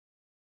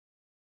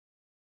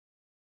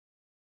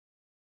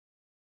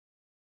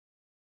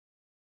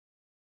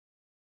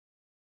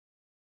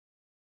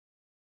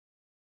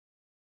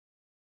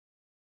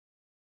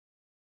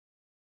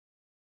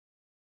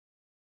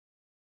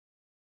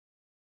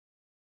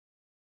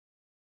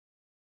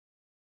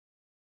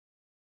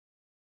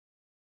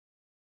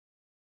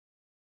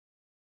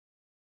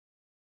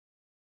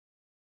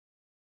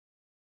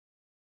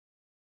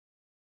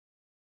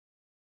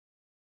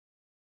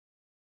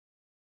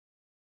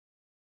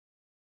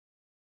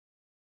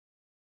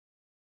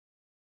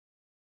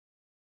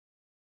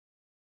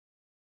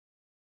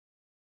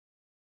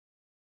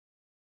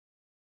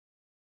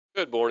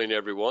Good morning,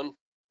 everyone.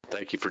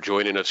 Thank you for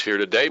joining us here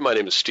today. My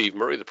name is Steve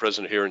Murray, the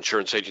president here at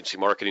Insurance Agency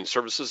Marketing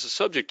Services. The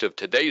subject of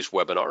today's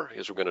webinar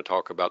is we're going to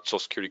talk about Social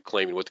Security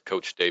claiming with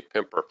Coach Dave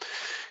Pimper.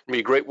 It'll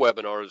be a great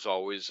webinar as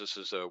always. This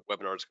is a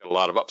webinar that's got a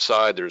lot of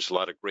upside. There's a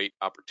lot of great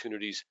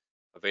opportunities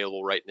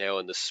available right now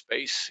in this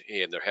space,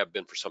 and there have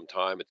been for some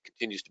time. It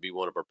continues to be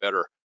one of our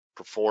better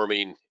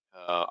performing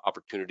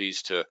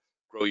opportunities to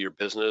grow your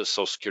business.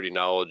 Social Security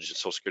knowledge,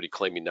 Social Security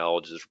claiming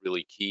knowledge is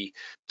really key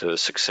to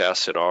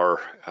success in our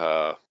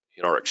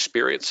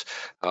experience.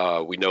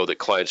 We know that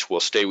clients will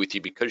stay with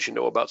you because you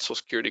know about Social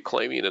Security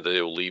claiming, and they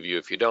will leave you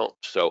if you don't.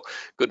 So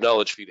good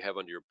knowledge for you to have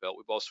under your belt.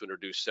 We've also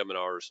introduced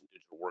seminars and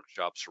digital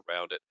workshops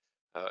around it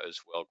as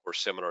well. Of course,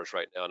 seminars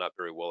right now not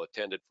very well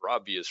attended for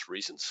obvious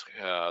reasons.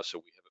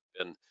 So we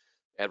haven't been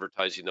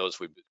advertising those.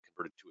 We've been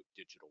converted to a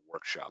digital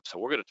workshop. So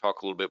we're going to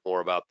talk a little bit more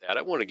about that.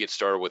 I want to get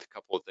started with a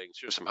couple of things.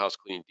 Here's some house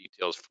cleaning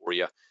details for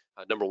you.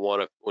 Number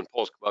one, when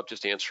polls come up,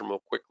 just answer them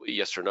real quickly.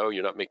 Yes or no.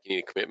 You're not making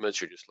any commitments.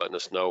 You're just letting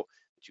us know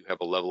that you have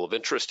a level of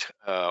interest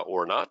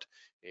or not.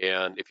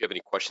 And if you have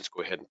any questions,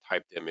 go ahead and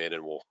type them in,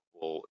 and we'll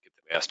get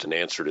them asked and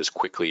answered as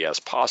quickly as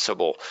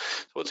possible.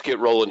 So let's get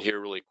rolling here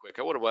really quick.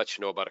 I want to let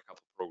you know about a couple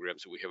of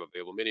programs that we have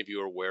available. Many of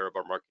you are aware of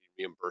our marketing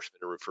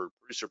reimbursement and referred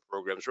producer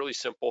programs. Really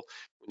simple.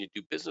 When you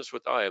do business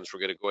with IAMS, we're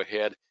going to go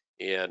ahead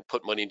and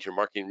put money into your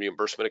marketing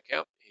reimbursement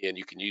account, and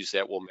you can use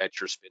that. We'll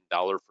match your spend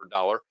dollar for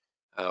dollar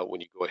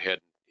when you go ahead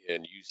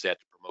and use that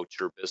to promote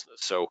your business.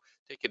 So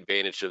take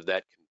advantage of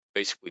that. Can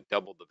basically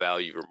double the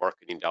value of your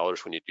marketing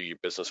dollars when you do your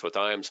business with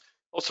IAMS.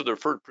 Also, the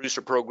referred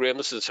producer program.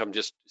 I'm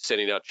just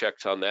sending out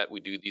checks on that.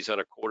 We do these on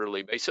a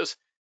quarterly basis.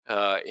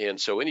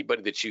 And so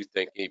anybody that you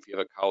think, if you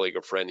have a colleague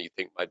or friend that you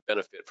think might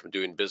benefit from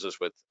doing business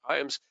with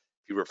IAMS,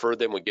 if you refer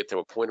them, we get them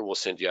appointed, we'll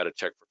send you out a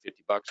check for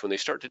 $50. When they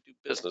start to do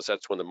business,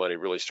 that's when the money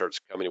really starts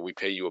coming, and we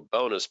pay you a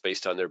bonus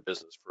based on their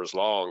business for as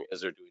long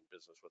as they're doing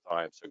business with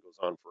IAMS. So it goes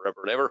on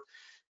forever and ever.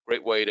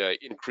 Great way to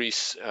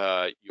increase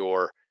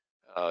your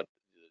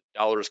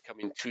dollars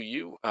coming to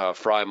you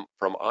from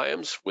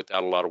IAMS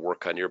without a lot of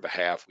work on your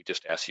behalf. We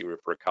just ask you to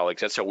refer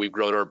colleagues. That's how we've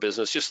grown our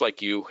business, just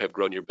like you have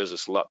grown your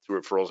business a lot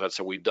through referrals. That's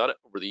how we've done it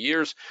over the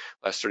years,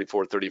 last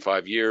 34,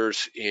 35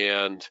 years.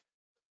 And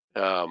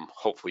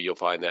hopefully you'll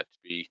find that to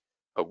be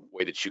a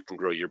way that you can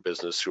grow your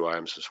business through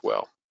IAMS as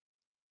well.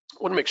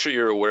 I want to make sure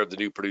you're aware of the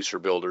new producer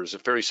builder. It's a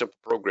very simple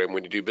program.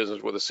 When you do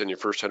business with us in your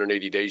first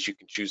 180 days, you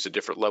can choose the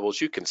different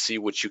levels. You can see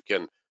what you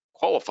can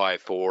qualify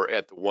for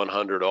at the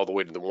 100 all the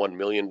way to the $1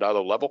 million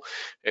level.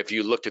 If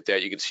you looked at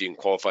that, you can see you can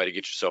qualify to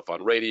get yourself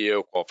on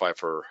radio, qualify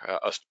for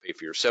us to pay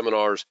for your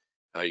seminars.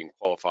 You can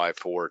qualify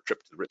for a trip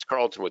to the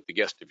Ritz-Carlton with the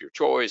guest of your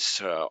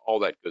choice,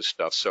 all that good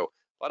stuff. So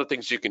a lot of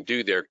things you can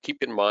do there.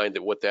 Keep in mind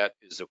that what that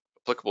is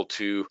applicable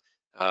to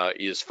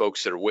is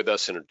folks that are with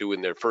us and are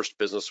doing their first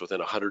business within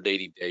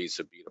 180 days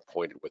of being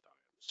appointed with IAMS.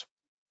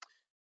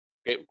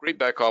 Okay, great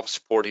back office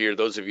support here.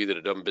 Those of you that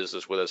have done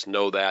business with us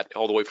know that,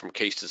 all the way from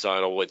case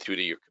design all the way through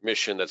to your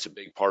commission. That's a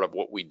big part of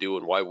what we do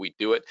and why we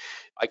do it.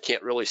 I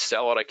can't really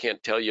sell it. I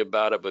can't tell you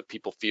about it, but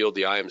people feel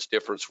the IAMS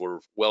difference. We're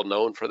well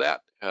known for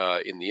that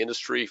in the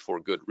industry for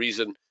good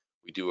reason.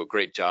 We do a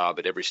great job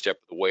at every step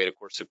of the way. And of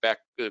course,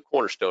 the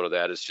cornerstone of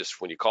that is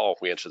just when you call,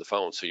 we answer the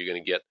phone. So you're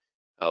going to get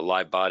a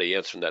live body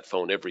answering that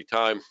phone every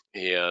time.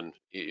 And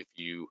if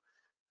you,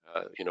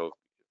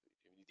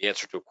 the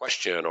answer to a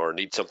question or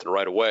need something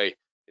right away,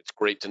 it's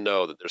great to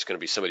know that there's going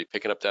to be somebody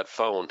picking up that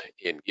phone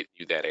and getting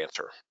you that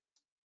answer.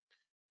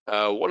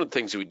 One of the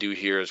things that we do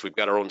here is we've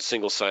got our own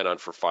single sign-on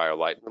for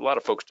Firelight. A lot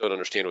of folks don't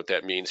understand what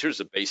that means. Here's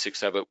the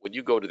basics of it. When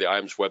you go to the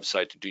IAMS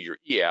website to do your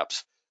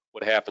e-apps,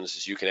 what happens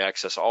is you can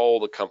access all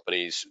the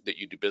companies that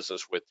you do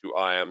business with through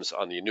IAMS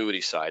on the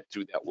annuity side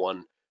through that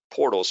one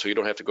portal, so you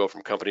don't have to go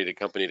from company to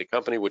company to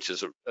company, which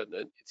is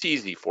it's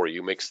easy for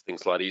you, makes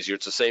things a lot easier.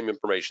 It's the same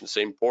information,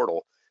 same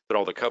portal that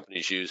all the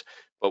companies use.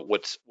 But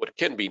what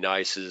can be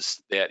nice is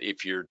that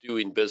if you're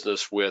doing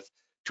business with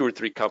 2 or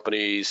 3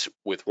 companies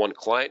with one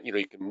client, you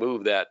can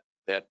move that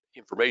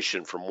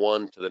information from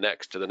one to the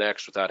next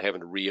without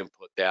having to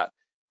re-input that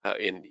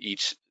in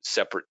each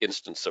separate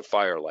instance of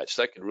Firelight.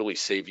 So that can really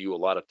save you a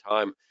lot of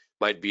time.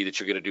 Might be that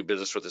you're going to do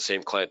business with the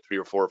same client 3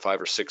 or 4 or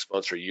 5 or 6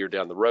 months or a year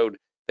down the road.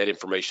 That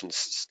information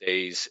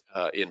stays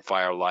in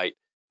Firelight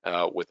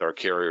with our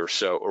carrier,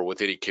 or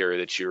with any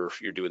carrier that you're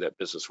doing that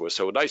business with.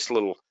 So a nice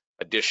little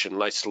addition,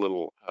 nice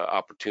little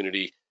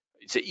opportunity.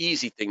 It's an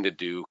easy thing to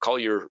do. Call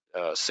your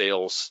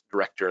sales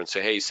director and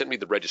say, hey, send me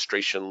the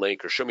registration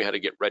link or show me how to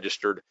get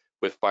registered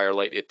with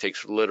Firelight. It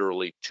takes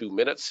literally 2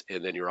 minutes,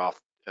 and then you're off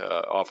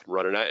and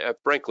running.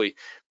 Frankly,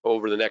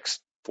 over the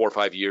next 4 or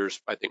 5 years,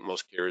 I think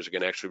most carriers are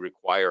going to actually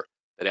require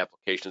that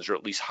applications, or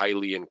at least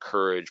highly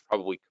encourage,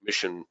 probably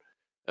commission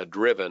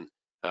driven,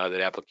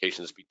 that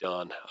applications be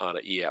done on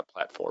an e-app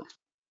platform.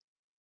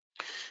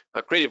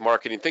 Creative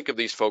marketing, think of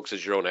these folks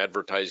as your own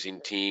advertising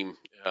team.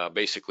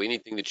 Basically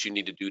anything that you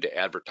need to do to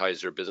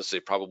advertise their business,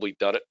 they've probably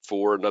done it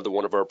for another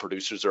one of our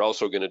producers. They're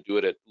also going to do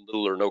it at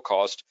little or no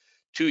cost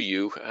to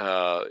you.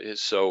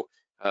 So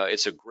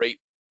it's a great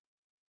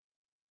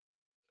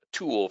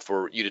tool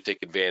for you to take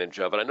advantage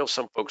of. And I know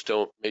some folks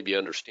don't maybe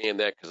understand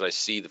that, because I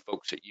see the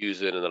folks that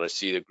use it and then I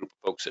see the group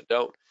of folks that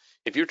don't.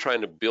 If you're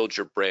trying to build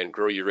your brand,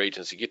 grow your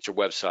agency, get your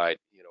website,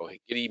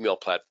 get email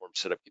platforms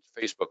set up,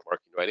 get Facebook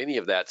marketing right, any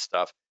of that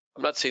stuff,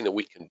 I'm not saying that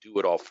we can do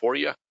it all for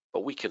you,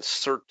 but we can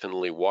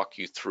certainly walk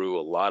you through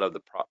a lot of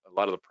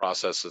the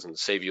processes and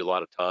save you a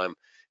lot of time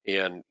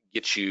and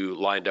get you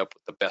lined up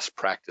with the best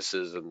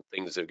practices and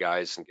things that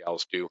guys and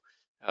gals do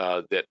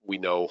that we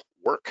know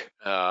work,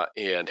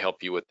 and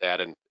help you with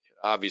that. And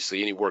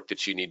obviously, any work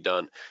that you need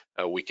done,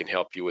 we can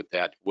help you with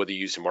that, whether you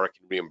use the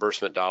marketing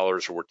reimbursement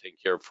dollars or we're taking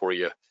care of for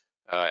you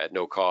at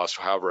no cost.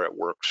 However it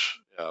works,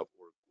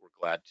 we're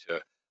glad to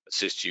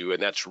assist you,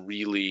 and that's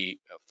really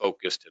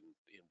focused and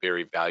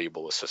very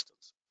valuable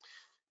assistance.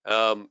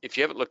 If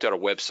you haven't looked at our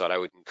website, I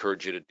would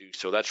encourage you to do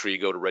so. That's where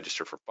you go to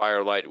register for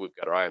Firelight. We've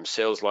got our IM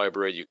sales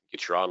library. You can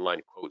get your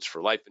online quotes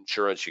for life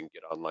insurance. You can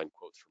get online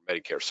quotes for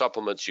Medicare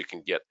supplements. You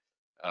can get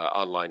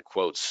online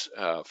quotes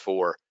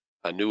for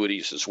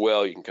annuities as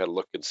well. You can kind of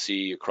look and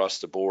see across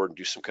the board and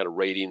do some kind of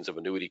ratings of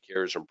annuity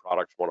carriers and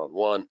products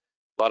one-on-one.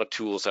 A lot of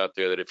tools out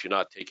there that if you're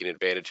not taking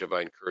advantage of,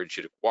 I encourage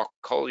you to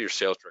call your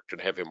sales director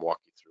and have him walk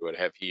you through it,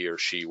 have he or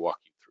she walk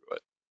you through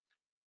it.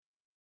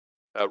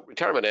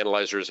 Retirement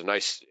Analyzer is a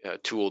nice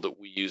tool that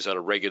we use on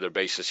a regular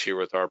basis here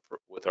with our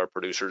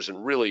producers,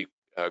 and really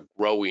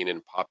growing in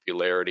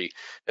popularity.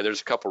 And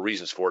there's a couple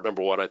reasons for it.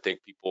 Number one, I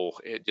think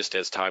people, just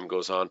as time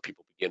goes on,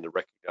 people begin to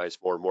recognize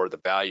more and more the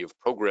value of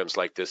programs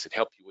like this that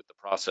help you with the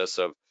process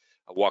of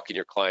walking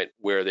your client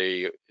where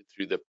they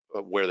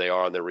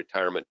are on their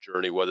retirement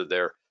journey, whether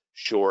they're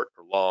short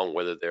or long,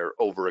 whether they're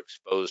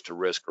overexposed to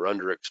risk or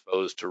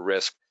underexposed to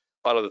risk.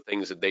 A lot of the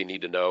things that they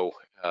need to know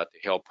to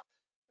help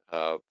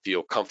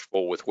feel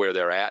comfortable with where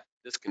they're at.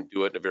 This can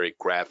do it in a very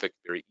graphic,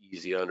 very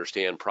easy to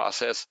understand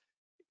process.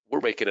 We're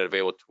making it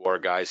available to our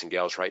guys and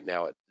gals right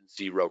now at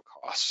zero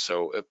cost.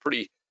 So a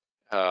pretty,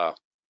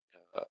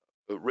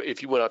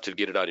 if you went out to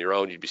get it on your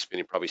own, you'd be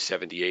spending probably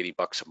 70, 80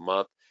 bucks a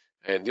month.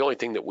 And the only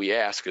thing that we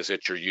ask is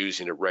that you're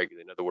using it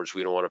regularly. In other words,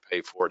 we don't want to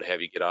pay for it to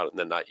have you get out and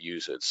then not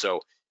use it. So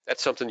if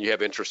that's something you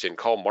have interest in,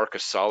 call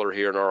Marcus Soller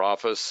here in our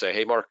office. Say,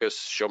 hey,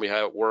 Marcus, show me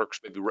how it works.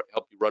 Maybe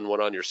help you run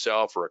one on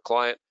yourself or a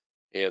client,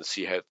 and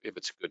see if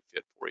it's a good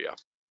fit for you.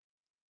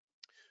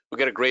 We've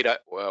got a great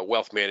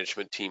wealth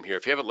management team here.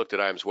 If you haven't looked at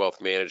IAMS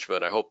Wealth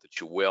Management, I hope that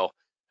you will.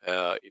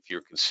 If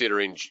you're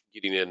considering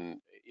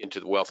getting into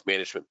the wealth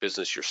management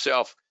business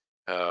yourself,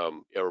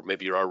 or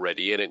maybe you're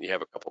already in it and you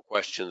have a couple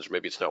questions, or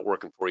maybe it's not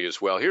working for you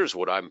as well. Here's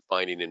what I'm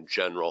finding in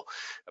general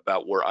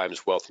about where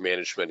IAMS Wealth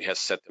Management has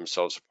set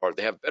themselves apart.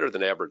 They have better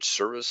than average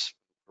service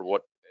for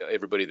what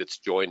everybody that's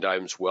joined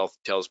IAMS Wealth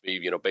tells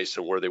me, based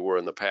on where they were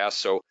in the past.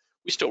 So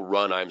we still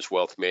run IAMS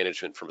Wealth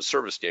Management from a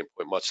service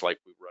standpoint, much like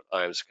we run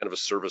IAMS, kind of a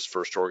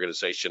service-first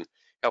organization,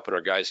 helping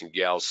our guys and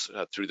gals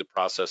through the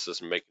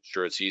processes and making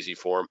sure it's easy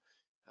for them.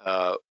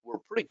 We're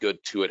pretty good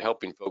too at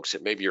helping folks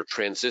that maybe are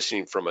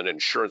transitioning from an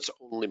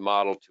insurance-only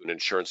model to an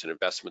insurance and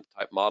investment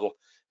type model,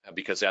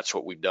 because that's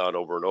what we've done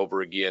over and over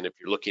again. If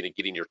you're looking at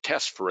getting your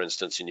test, for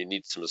instance, and you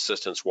need some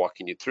assistance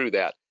walking you through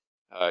that,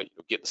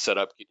 getting set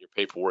up, getting your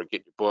paperwork,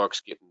 getting your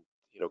books, getting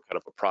kind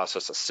of a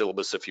process, a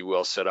syllabus, if you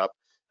will, set up.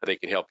 They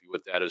can help you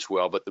with that as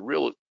well. But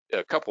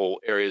a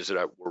couple areas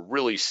that we're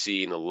really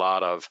seeing a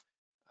lot of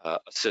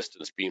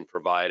assistance being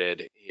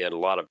provided and a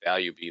lot of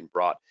value being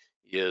brought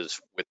is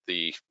with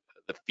the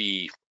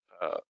fee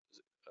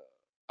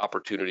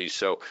opportunities.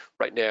 So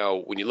right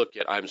now, when you look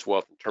at IAMS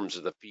Wealth in terms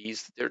of the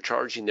fees they're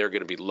charging, they're going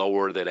to be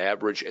lower than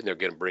average, and they're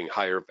going to bring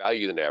higher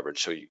value than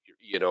average. So your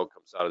E&O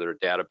comes out of their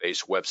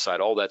database, website,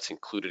 all that's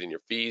included in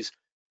your fees,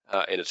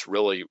 and it's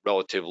really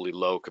relatively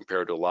low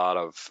compared to a lot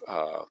of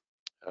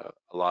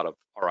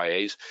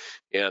RIAs.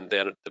 And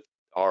then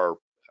our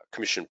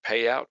commission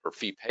payout or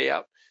fee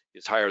payout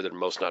is higher than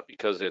most, not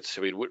because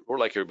we're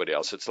like everybody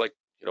else. It's like,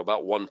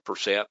 about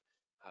 1%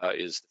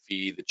 is the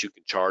fee that you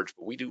can charge,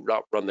 but we do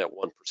not run that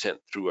 1%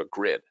 through a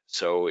grid.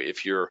 So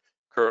if you're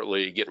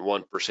currently getting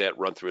 1%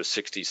 run through a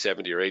 60,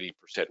 70, or 80%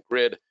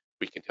 grid,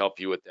 we can help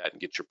you with that and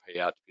get your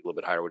payout to be a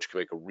little bit higher, which can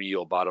make a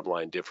real bottom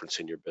line difference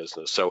in your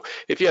business. So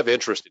if you have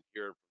interest in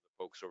hearing from the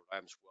folks over at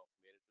IAMS Wealth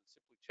Management,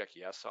 simply check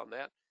yes on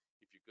that.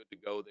 If you're good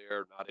to go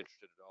there, not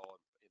interested at all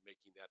in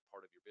making that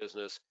part of your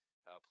business,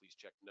 please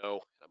check no.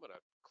 I'm going to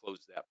close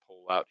that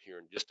poll out here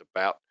in just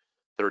about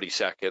 30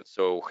 seconds.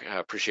 So I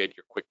appreciate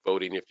your quick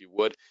voting if you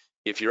would.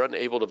 If you're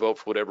unable to vote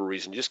for whatever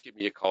reason, just give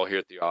me a call here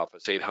at the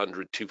office,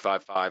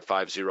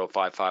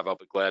 800-255-5055. I'll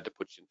be glad to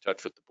put you in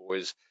touch with the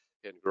boys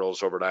and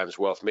girls over at IAMS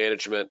Wealth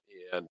Management,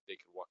 and they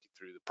can walk you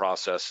through the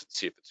process and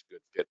see if it's a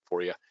good fit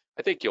for you.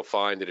 I think you'll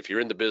find that if you're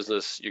in the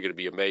business, you're going to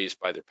be amazed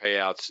by their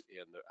payouts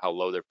and how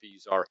low their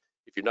fees are.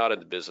 If you're not in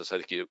the business, I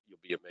think you'll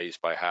be amazed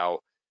by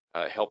how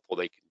helpful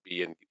they can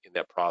be in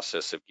that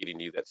process of getting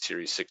you that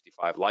Series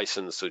 65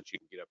 license so that you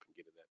can get up and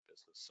get in that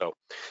business. So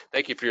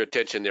thank you for your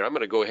attention there. I'm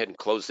going to go ahead and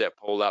close that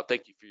poll out.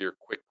 Thank you for your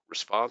quick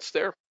response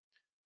there.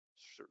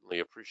 Certainly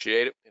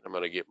appreciate it. And I'm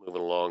going to get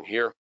moving along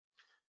here.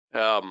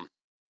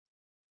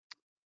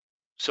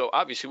 So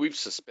obviously we've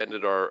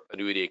suspended our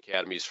annuity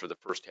academies for the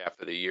first half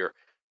of the year.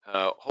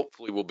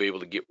 Hopefully we'll be able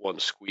to get one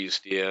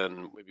squeezed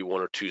in, maybe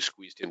one or two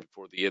squeezed in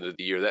before the end of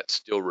the year. That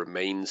still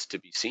remains to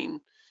be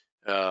seen.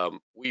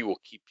 We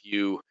will keep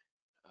you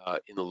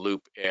in the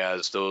loop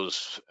as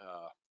those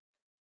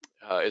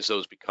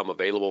become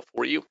available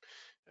for you.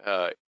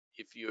 Uh,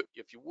 if you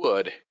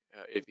would,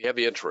 if you have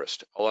the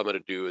interest, all I'm going to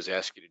do is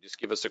ask you to just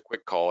give us a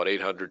quick call at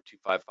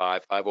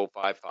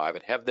 800-255-5055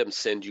 and have them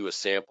send you a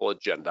sample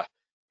agenda.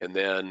 And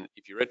then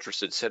if you're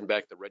interested, send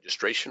back the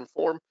registration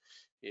form.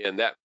 And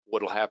that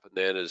what'll happen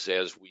then is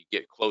as we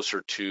get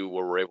closer to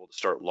where we're able to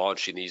start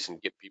launching these and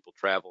get people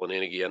traveling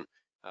in again,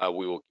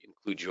 we will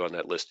include you on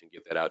that list and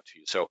get that out to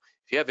you. So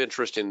if you have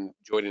interest in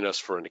joining us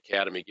for an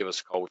academy, give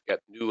us a call. We've got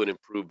new and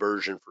improved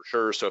version for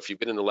sure. So if you've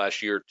been in the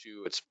last year or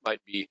two, it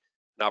might be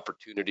an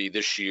opportunity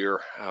this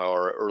year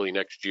or early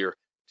next year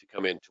to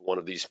come into one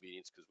of these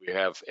meetings because we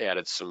have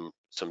added some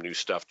new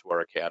stuff to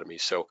our academy.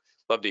 So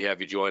love to have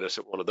you join us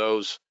at one of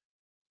those.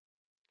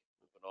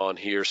 Moving on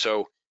here.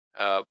 So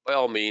by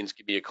all means,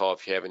 give me a call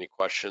if you have any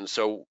questions.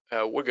 So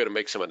we're going to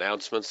make some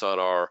announcements on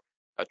our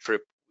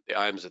trip, the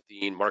IAMS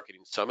Athene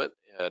Marketing Summit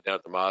down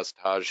at the Maz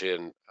Taj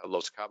in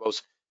Los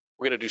Cabos.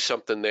 We're going to do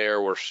something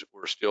there. We're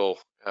still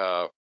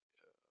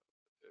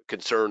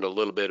concerned a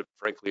little bit,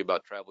 frankly,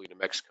 about traveling to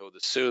Mexico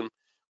this soon,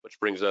 which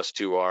brings us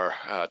to our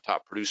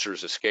Top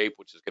Producers Escape,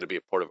 which is going to be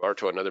at Puerto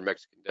Vallarta, another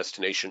Mexican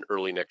destination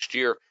early next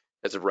year.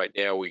 As of right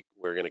now,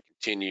 we're going to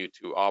continue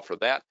to offer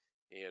that.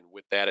 And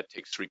with that, it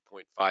takes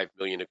 $3.5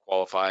 million to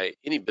qualify.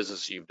 Any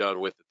business you've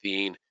done with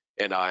Athene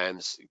and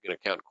IAMS is going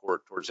to count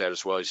towards that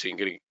as well. So you're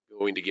going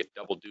to get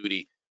double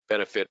duty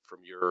benefit from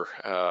your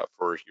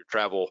for your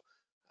travel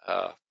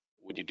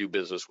when you do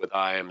business with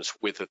IAMS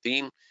with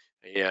Athene.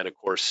 And of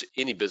course,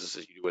 any business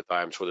that you do with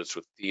IAMS, whether it's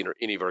with Athene or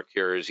any of our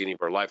carriers, any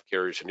of our life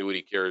carriers,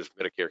 annuity carriers,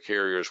 Medicare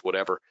carriers,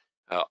 whatever,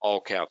 all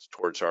counts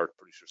towards our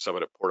Producer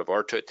Summit at Puerto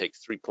Vallarta. It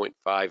takes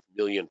 3.5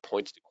 million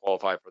points to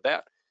qualify for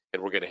that.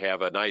 And we're going to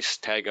have a nice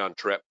tag-on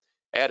trip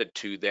added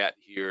to that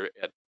here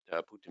at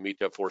Punta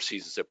Mita, Four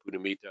Seasons at Punta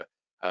Mita.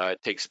 It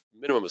takes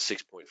minimum of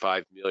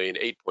 6.5 million.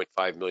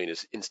 8.5 million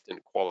is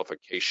instant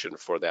qualification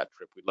for that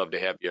trip. We'd love to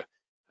have you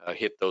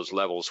hit those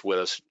levels with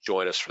us,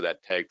 join us for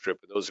that tag trip.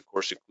 And those, of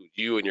course, include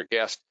you and your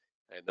guest,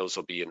 and those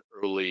will be in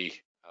early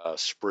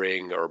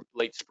spring or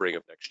late spring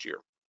of next year.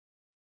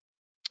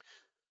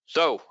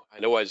 So I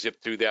know I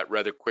zipped through that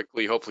rather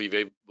quickly. Hopefully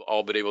you've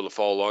all been able to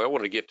follow along. I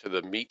want to get to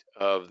the meat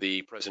of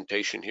the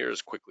presentation here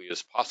as quickly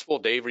as possible.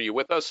 Dave, are you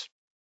with us?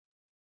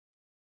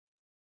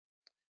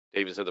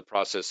 Dave is in the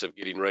process of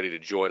getting ready to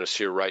join us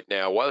here right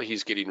now. While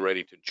he's getting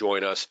ready to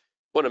join us,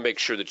 I want to make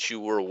sure that you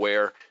were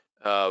aware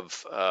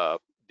of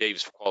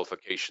Dave's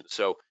qualifications.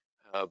 So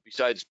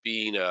besides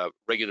being a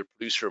regular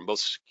producer in both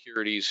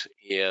securities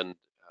and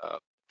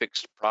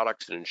fixed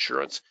products and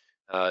insurance,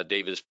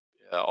 Dave has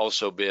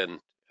also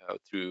been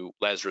through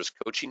Lazarus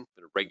Coaching,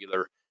 been a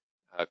regular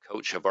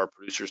coach of our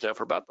producers now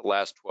for about the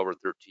last 12 or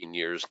 13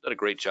 years. Done a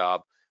great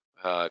job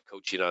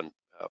coaching on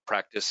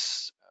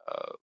practice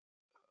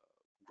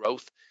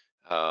growth,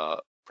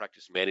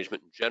 practice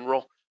management in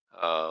general,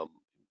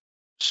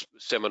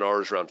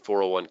 seminars around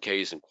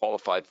 401ks and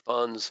qualified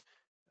funds.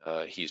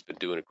 He's been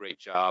doing a great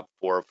job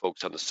for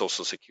folks on the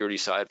Social Security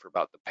side for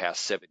about the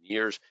past 7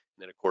 years.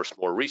 And then, of course,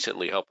 more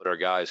recently, helping our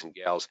guys and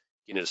gals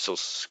get into Social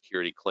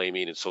Security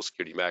claiming and Social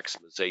Security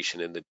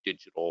maximization in the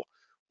digital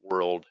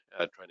world,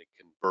 trying to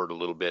convert a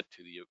little bit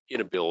to the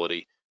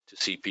inability to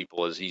see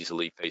people as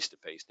easily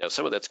face-to-face. Now,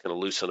 some of that's going to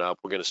loosen up.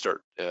 We're going to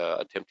start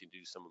attempting to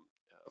do some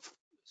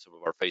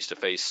of our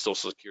face-to-face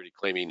Social Security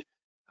claiming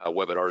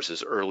webinars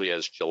as early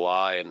as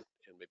July and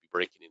maybe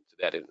breaking into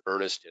that in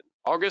earnest in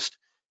August.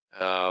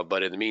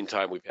 But in the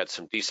meantime, we've had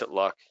some decent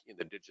luck in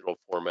the digital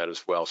format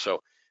as well.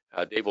 So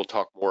Dave will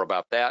talk more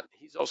about that.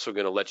 He's also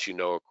going to let you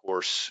know, of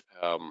course,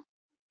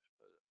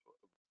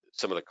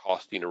 some of the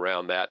costing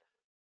around that.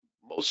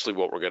 Mostly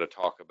what we're going to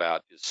talk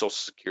about is Social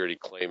Security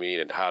claiming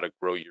and how to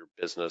grow your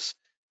business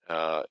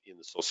in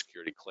the Social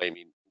Security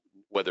claiming,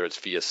 whether it's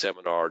via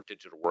seminar,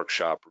 digital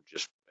workshop, or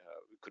just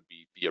it could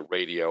be via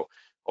radio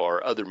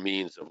or other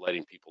means of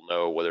letting people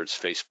know, whether it's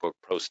Facebook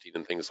posting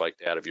and things like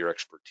that, of your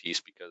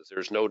expertise, because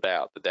there's no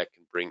doubt that that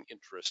can bring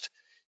interest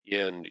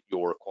in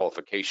your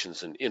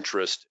qualifications and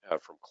interest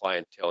from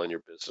clientele in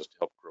your business to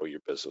help grow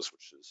your business,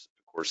 which is,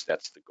 of course,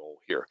 that's the goal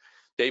here.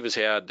 Dave has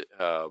had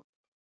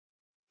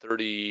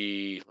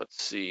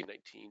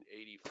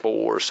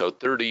 1984, so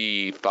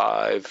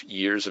 35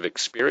 years of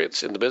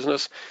experience in the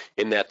business.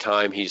 In that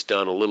time, he's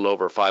done a little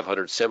over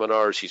 500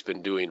 seminars. He's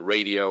been doing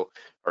radio,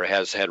 or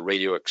has had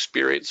radio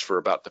experience for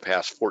about the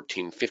past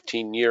 14,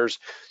 15 years.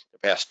 The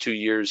past 2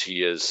 years,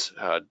 he has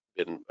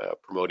been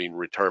promoting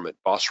Retirement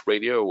Boss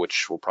Radio,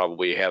 which we'll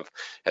probably have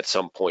at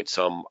some point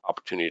some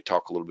opportunity to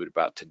talk a little bit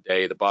about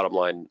today. The bottom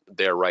line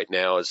there right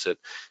now is that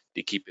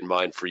to keep in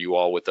mind for you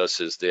all with us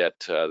is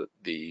that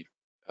the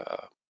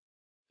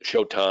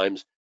show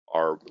times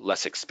are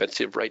less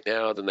expensive right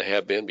now than they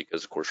have been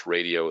because, of course,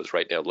 radio is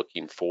right now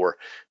looking for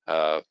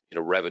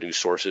revenue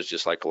sources,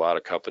 just like a lot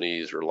of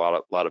companies or a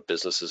lot of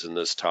businesses in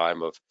this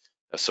time of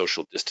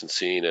social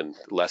distancing and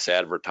less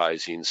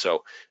advertising.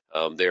 So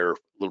they're a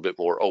little bit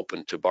more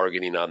open to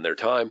bargaining on their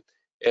time,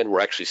 and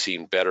we're actually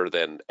seeing better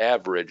than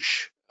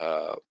average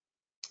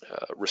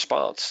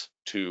response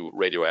to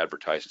radio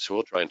advertising. So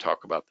we'll try and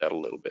talk about that a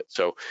little bit.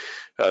 So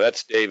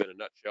that's Dave in a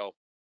nutshell.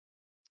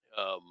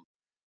 Um,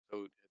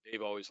 so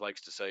Dave always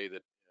likes to say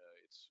that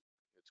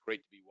it's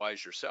great to be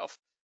wise yourself,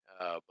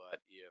 but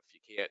if you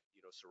can't,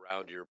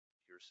 surround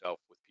yourself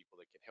with people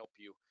that can help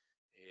you,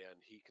 and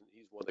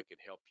he's one that can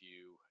help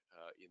you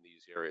in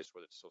these areas,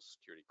 whether it's Social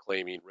Security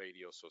claiming,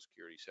 radio, Social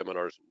Security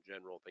seminars in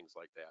general, things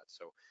like that.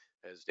 So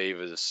as Dave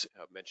has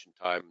mentioned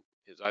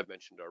as I've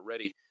mentioned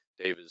already,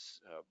 Dave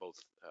is both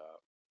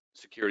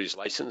securities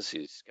license.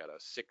 He's got a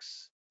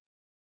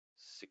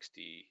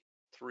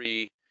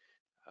 663.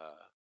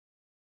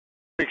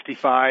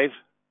 65.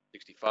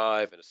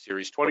 65 and a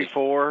series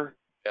 24.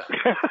 Yeah.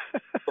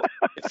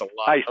 It's a lot.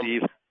 Hi,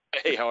 Steve.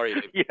 Hey, how are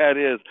you, Dave? Yeah, it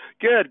is.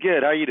 Good.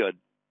 How you doing?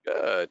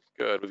 Good.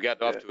 We've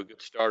gotten off to a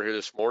good start here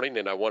this morning,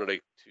 and I wanted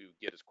to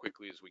get as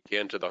quickly as we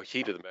can to the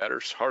heat of the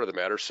matters, heart of the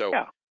matter. So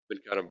Yeah. I've been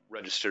kind of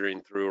running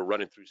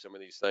through some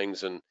of these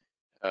things, and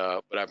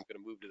but I'm going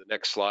to move to the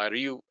next slide. Are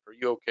you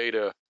okay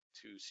to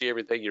see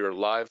everything? You're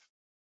live?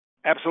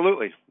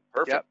 Absolutely.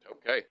 Perfect. Yep.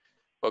 Okay.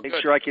 Well, Make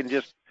good. sure I can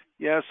just,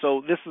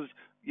 so this is,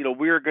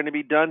 we're going to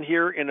be done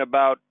here in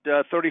about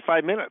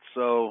 35 minutes.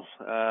 So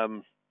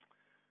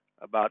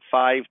about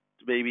 5,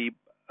 maybe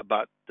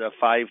about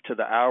 5 to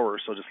the hour.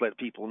 So just let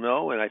people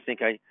know. And I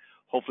think I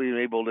hopefully am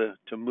able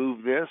to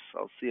move this.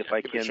 I'll see if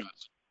I can. Move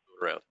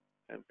around.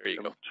 There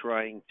you go. I'm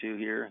trying to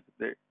here.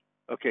 There.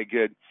 Okay,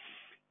 good.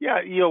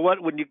 Yeah, you know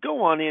what? When you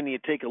go on in and you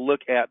take a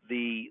look at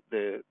the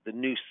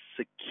new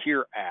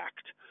Secure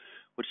Act,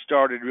 which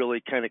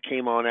really kind of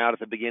came on out at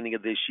the beginning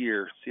of this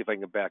year. See if I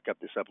can back up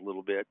this up a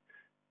little bit,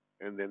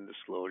 and then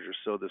disclosure.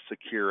 So the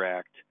Secure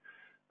Act.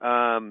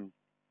 So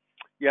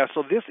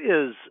this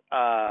is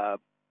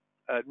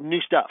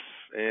new stuff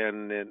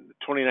and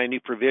 29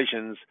 new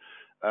provisions,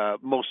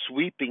 most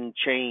sweeping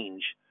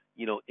change,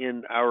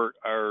 in our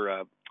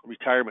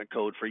retirement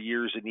code for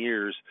years and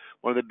years.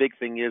 One of the big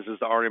thing is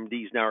the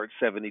RMDs now are at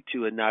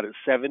 72 and not at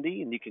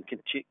 70, and you can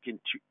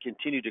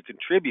continue to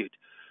contribute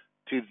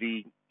to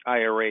the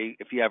IRA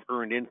if you have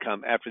earned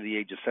income after the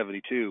age of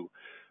 72.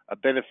 A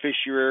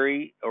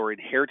beneficiary or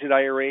inherited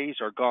IRAs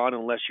are gone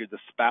unless you're the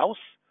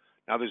spouse.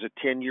 Now there's a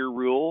 10-year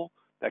rule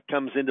that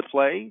comes into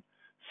play.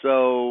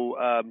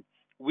 So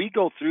we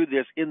go through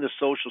this in the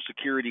Social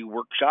Security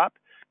workshop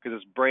because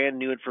it's brand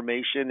new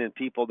information, and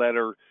people that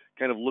are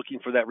kind of looking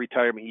for that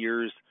retirement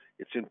years,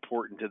 it's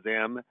important to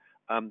them.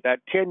 That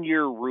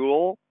 10-year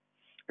rule,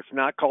 it's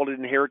not called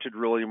an inherited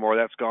rule anymore.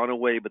 That's gone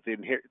away. But the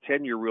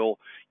 10-year rule,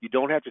 you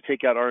don't have to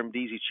take out RMDs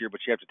each year,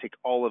 but you have to take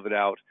all of it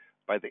out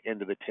by the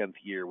end of the 10th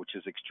year, which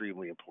is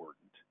extremely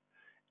important.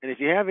 And if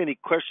you have any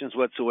questions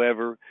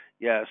whatsoever,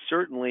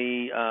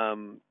 certainly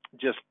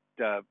just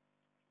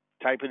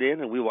type it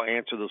in, and we will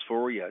answer those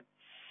for you.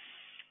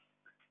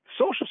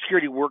 Social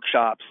Security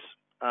workshops,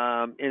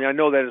 and I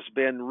know that it's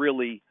been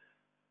really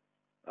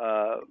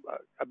a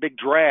big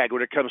drag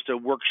when it comes to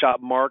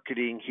workshop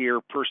marketing here,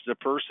 person to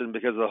person,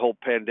 because of the whole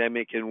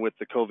pandemic and with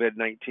the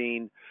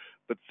COVID-19.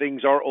 But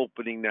things are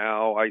opening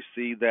now. I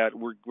see that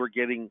we're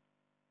getting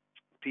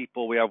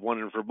people. We have one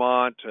in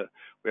Vermont.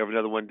 We have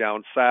another one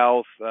down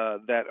south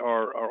that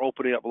are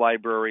opening up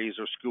libraries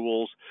or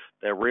schools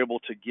that we're able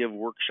to give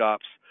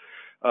workshops.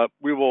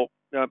 We will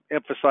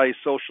emphasize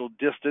social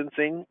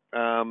distancing,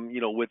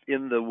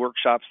 within the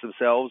workshops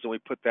themselves, and we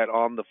put that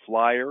on the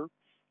flyer.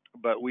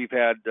 But we've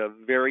had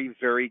very,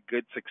 very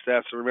good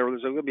success. Remember,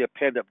 there's going to be a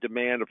pent-up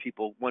demand of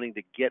people wanting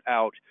to get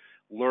out,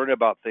 learn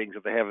about things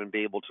that they haven't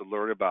been able to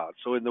learn about.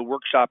 So in the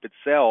workshop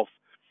itself,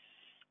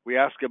 we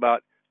ask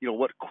about,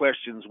 what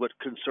questions, what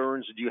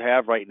concerns do you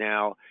have right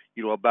now,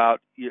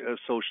 about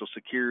Social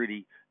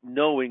Security,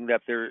 knowing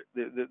that there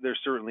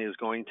certainly is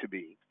going to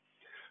be.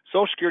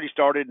 Social Security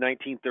started in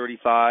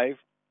 1935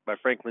 by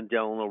Franklin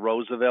Delano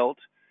Roosevelt,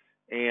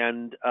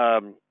 and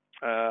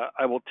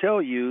I will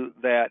tell you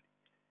that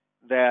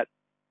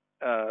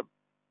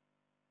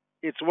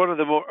it's one of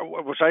the more,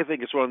 which I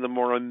think is one of the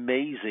more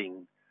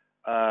amazing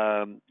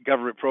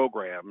government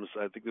programs.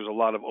 I think there's a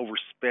lot of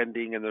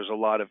overspending and there's a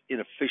lot of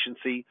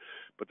inefficiency,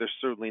 but there's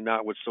certainly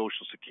not with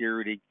Social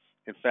Security.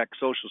 In fact,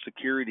 Social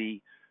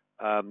Security,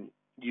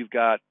 you've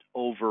got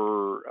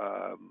over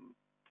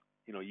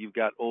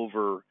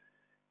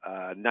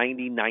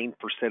 99%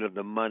 of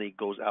the money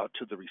goes out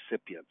to the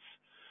recipients.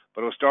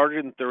 But it was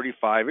started in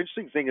 35.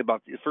 Interesting thing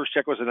about the first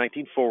check was in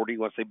 1940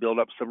 once they built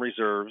up some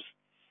reserves.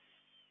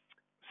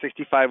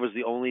 65 was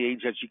the only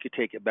age that you could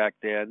take it back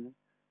then.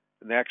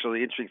 And actually,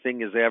 the interesting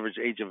thing is the average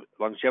age of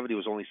longevity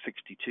was only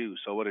 62.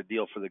 So what a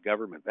deal for the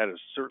government. That has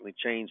certainly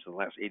changed in the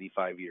last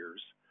 85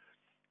 years.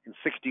 In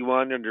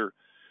 61, under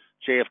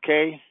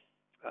JFK,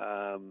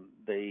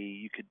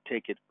 You could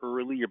take it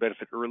early, your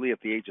benefit early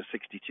at the age of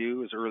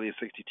 62, as early as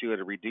 62 at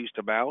a reduced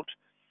amount,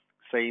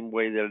 same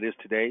way that it is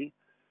today.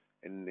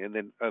 And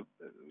then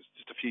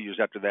just a few years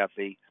after that,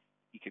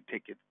 you could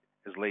take it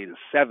as late as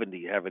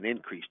 70, have an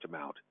increased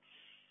amount.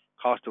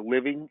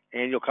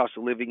 Annual cost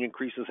of living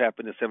increases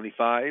happened in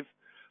 75.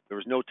 There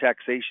was no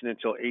taxation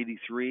until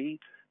 83,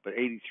 but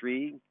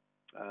 83,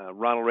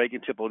 Ronald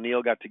Reagan, Tip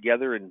O'Neill got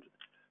together and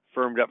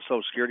firmed up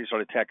Social Security,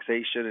 started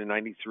taxation. In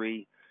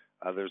 93,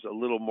 there's a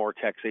little more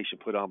taxation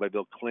put on by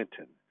Bill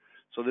Clinton.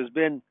 So there's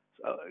been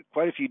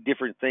quite a few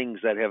different things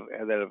that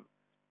have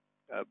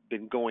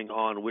been going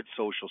on with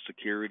Social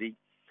Security.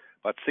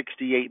 About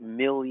 68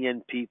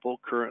 million people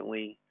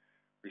currently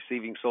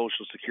receiving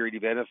Social Security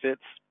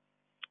benefits,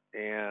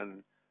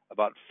 and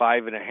about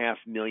 5.5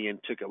 million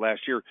took it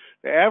last year.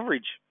 The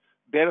average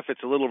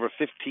benefit's a little over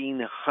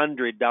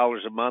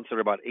 $1,500 a month, or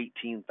about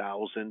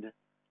 $18,000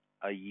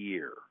 a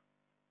year.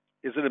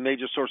 Is it a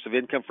major source of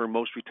income for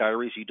most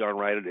retirees? You darn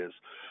right it is.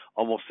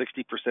 Almost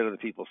 60% of the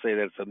people say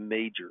that it's a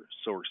major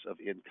source of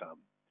income.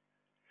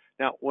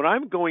 Now, when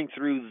I'm going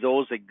through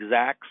those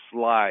exact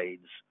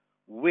slides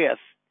with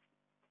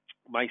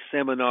my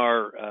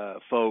seminar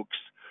folks,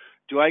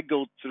 do I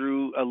go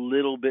through a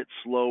little bit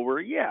slower?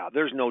 Yeah,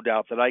 there's no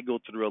doubt that I go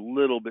through a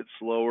little bit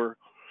slower.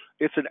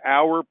 It's an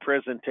hour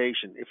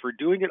presentation. If we're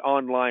doing it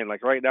online,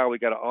 like right now we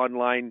got it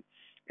online,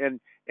 and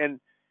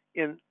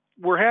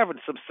we're having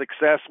some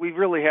success. We've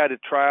really had to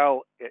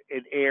trial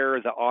and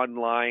error the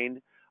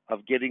online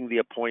of getting the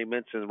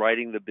appointments and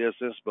writing the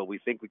business, but we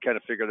think we kind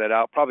of figured that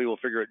out. Probably we'll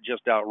figure it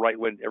just out right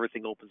when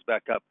everything opens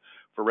back up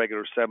for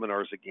regular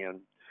seminars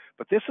again.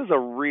 But this is a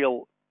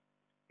real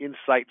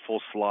insightful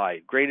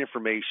slide. Great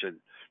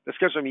information. This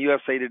comes from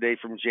USA Today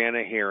from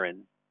Jana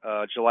Heron,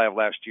 July of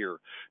last year.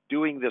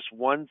 Doing this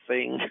one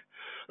thing,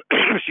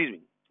 excuse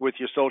me, with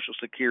your Social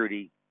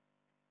Security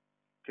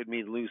could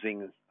mean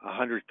losing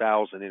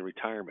 $100,000 in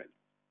retirement.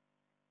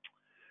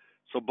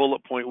 So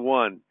bullet point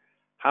 1,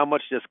 how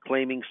much does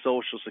claiming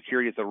Social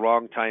Security at the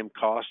wrong time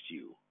cost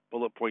you?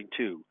 Bullet point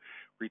 2,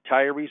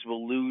 retirees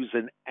will lose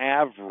an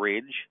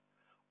average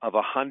of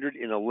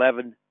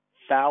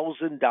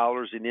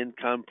 $111,000 in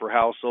income per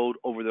household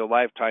over their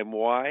lifetime.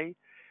 Why?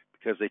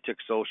 Because they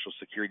took Social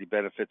Security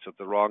benefits at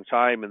the wrong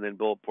time. And then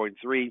bullet point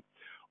 3,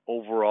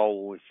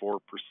 overall only 4%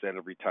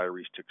 of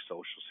retirees took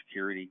Social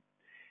Security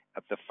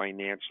at the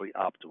financially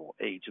optimal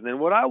age. And then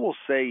what I will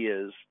say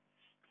is,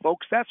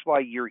 folks, that's why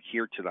you're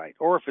here tonight.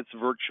 Or if it's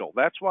virtual,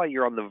 that's why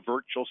you're on the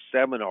virtual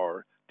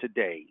seminar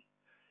today,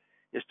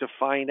 is to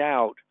find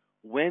out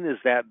when is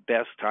that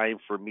best time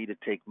for me to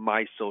take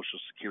my Social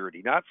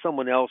Security, not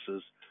someone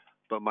else's,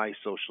 but my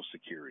Social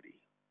Security.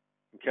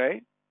 Okay?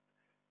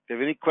 If you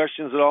have any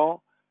questions at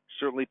all,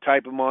 certainly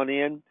type them on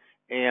in,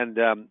 and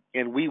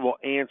we will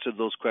answer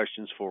those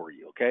questions for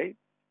you. Okay?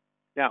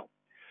 Now,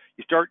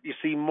 you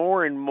see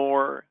more and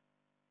more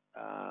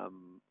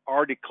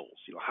articles,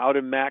 how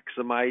to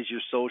maximize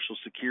your Social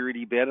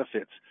Security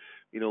benefits.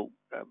 You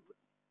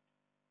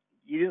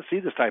didn't see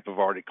this type of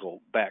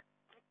article back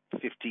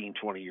 15,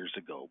 20 years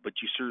ago, but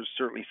you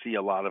certainly see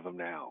a lot of them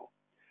now.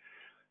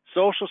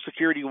 Social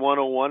Security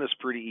 101 is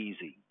pretty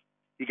easy.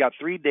 You got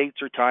 3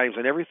 dates or times,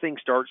 and everything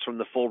starts from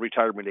the full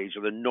retirement age,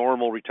 or the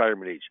normal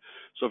retirement age.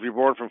 So if you're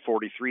born from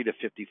 43 to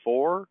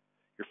 54,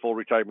 your full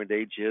retirement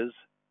age is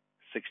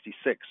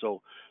 66.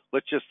 So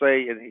let's just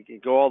say, and it can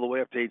go all the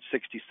way up to age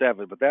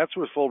 67, but that's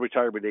where full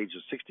retirement age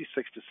is,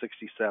 66 to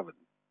 67.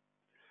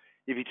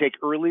 If you take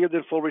earlier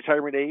than full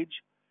retirement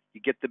age,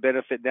 you get the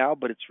benefit now,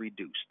 but it's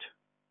reduced.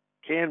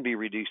 Can be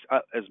reduced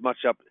as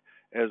much up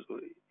as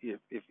if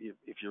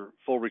you're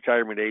full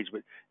retirement age,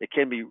 but it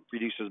can be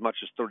reduced as much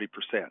as 30%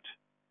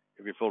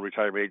 if your full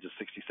retirement age is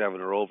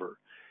 67 or over.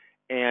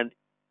 And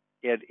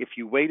if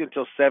you wait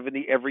until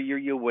 70, every year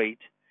you wait,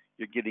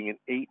 you're getting an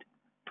 8%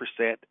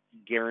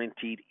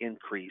 guaranteed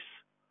increase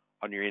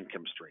on your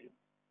income stream.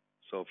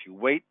 So if you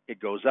wait, it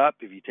goes up.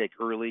 If you take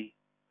early,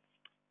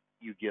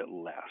 you get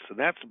less. And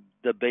that's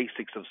the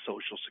basics of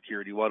Social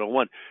Security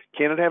 101.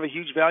 Can it have a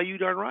huge value?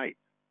 Darn right.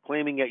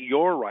 Claiming at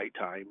your right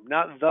time,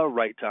 not the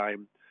right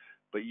time,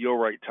 but your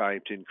right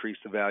time to increase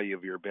the value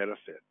of your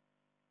benefit.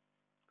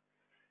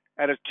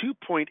 At a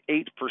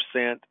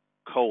 2.8%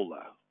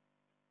 COLA,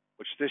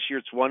 which this year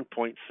it's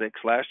 1.6,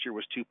 last year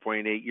was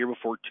 2.8, year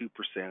before 2%.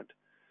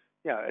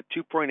 Yeah, at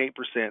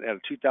 2.8% at a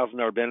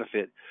 $2,000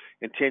 benefit,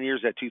 in 10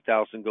 years that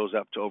 $2,000 goes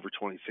up to over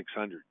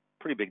 $2,600.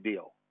 Pretty big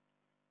deal.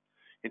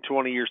 In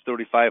 20 years,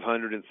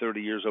 $3,500. In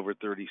 30 years, over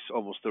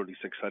almost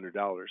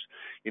 $3,600.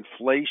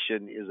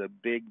 Inflation is a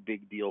big,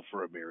 big deal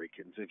for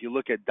Americans. If you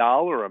look at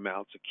dollar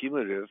amounts,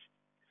 accumulative,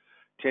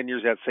 10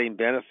 years that same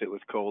benefit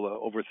with COLA,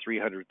 over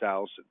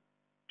 $300,000.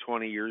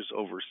 20 years,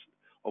 over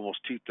almost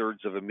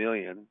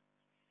 $250,000.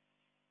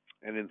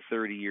 And in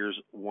 30 years,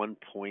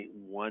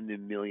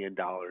 $1.1 million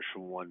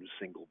from one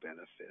single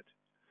benefit.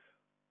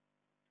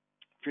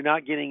 If you're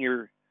not getting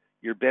your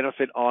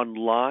benefit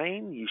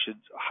online, you should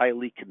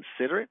highly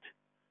consider it.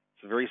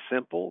 It's very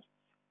simple.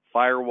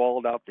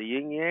 Firewalled out the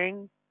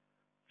yin-yang,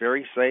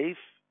 very safe.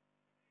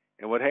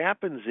 And what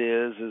happens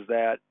is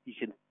that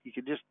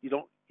you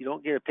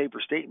don't get a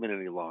paper statement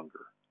any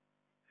longer.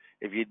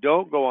 If you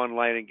don't go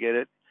online and get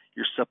it,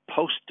 you're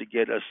supposed to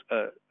get a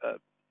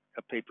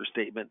paper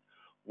statement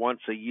once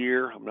a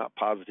year. I'm not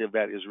positive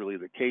that is really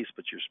the case,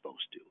 but you're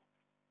supposed to.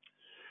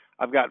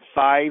 I've got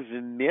 5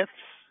 myths.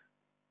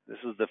 This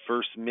is the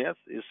first myth: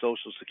 is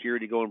Social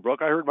Security going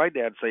broke? I heard my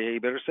dad say, "Hey, you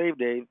better save,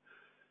 Dave,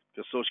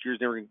 because Social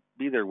Security's never going to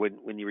be there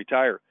when you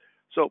retire."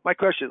 So my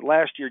question: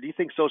 last year, do you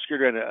think Social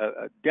Security had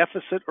a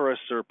deficit or a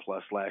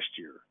surplus last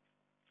year?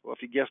 Well,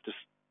 if you guessed a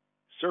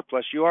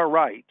surplus, you are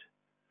right.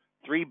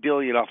 $3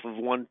 billion off of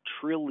 $1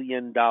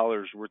 trillion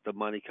worth of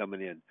money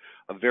coming in.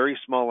 A very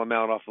small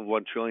amount off of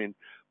 $1 trillion,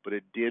 but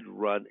it did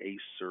run a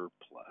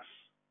surplus.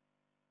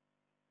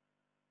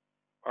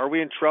 Are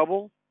we in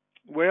trouble?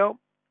 Well,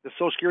 the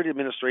Social Security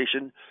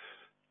Administration,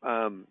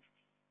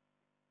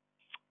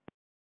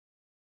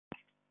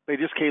 they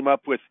just came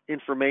up with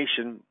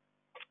information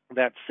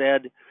that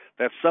said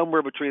that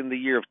somewhere between the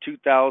year of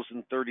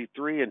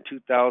 2033 and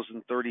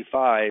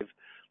 2035,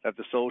 that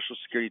the Social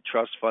Security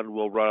Trust Fund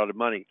will run out of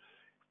money.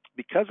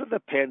 Because of the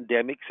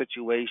pandemic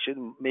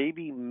situation,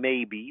 maybe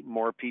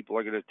more people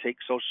are going to take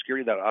Social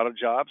Security that are out of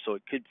jobs, so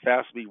it could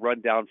fastly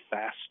run down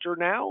faster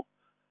now,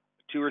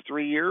 2 or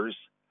 3 years.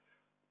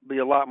 Be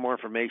a lot more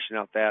information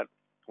out that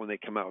when they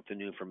come out with the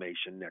new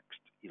information next,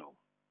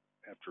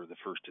 after the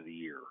first of the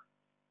year.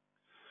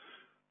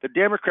 The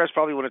Democrats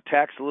probably want to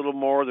tax a little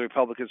more. The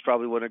Republicans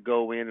probably want to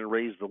go in and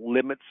raise the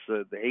limits,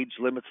 the age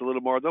limits a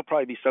little more. There'll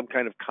probably be some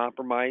kind of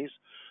compromise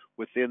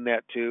within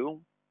that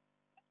too,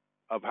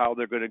 of how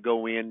they're going to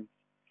go in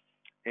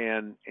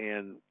and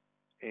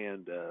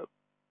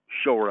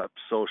shore up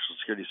Social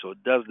Security so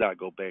it does not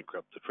go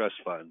bankrupt, the trust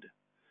fund,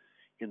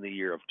 in the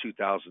year of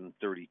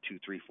 2032,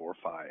 3, 4,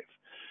 5.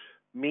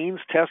 Means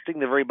testing,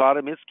 the very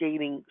bottom, it's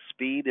gaining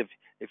speed.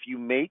 If you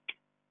make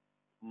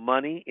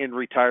money in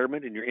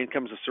retirement and your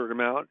income is a certain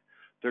amount,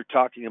 they're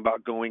talking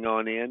about going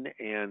on in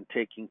and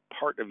taking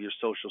part of your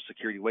Social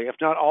Security away, if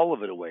not all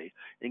of it away,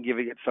 and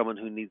giving it to someone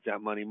who needs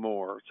that money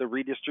more. It's a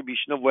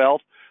redistribution of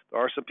wealth. There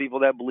are some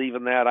people that believe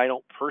in that. I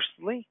don't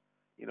personally.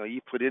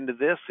 You put into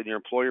this and your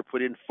employer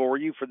put in for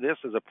you for this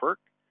as a perk.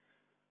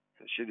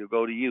 It should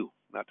go to you,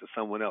 not to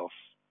someone else.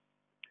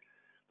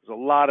 There's a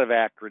lot of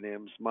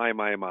acronyms,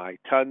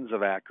 tons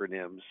of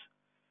acronyms,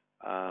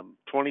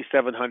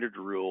 2,700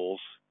 rules.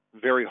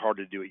 Very hard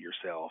to do it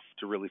yourself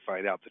to really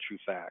find out the true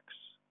facts.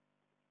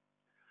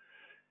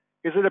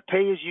 Is it a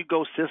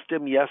pay-as-you-go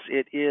system? Yes,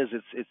 it is.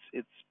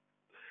 It's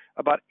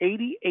about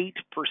 88%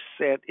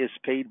 is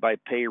paid by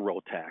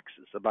payroll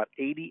taxes. About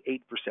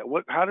 88%.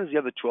 How does the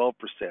other 12%?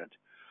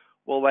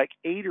 Well, like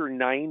 8 or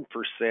 9%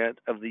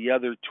 of the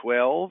other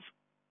 12.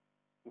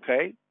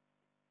 Okay.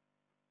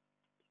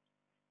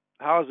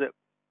 How do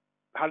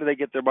they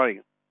get their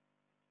money?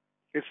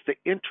 It's the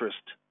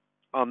interest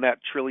on that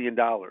 $1 trillion.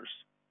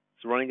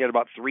 It's running at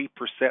about 3%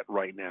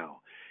 right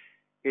now.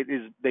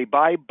 They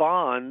buy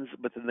bonds,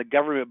 but then the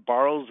government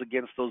borrows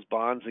against those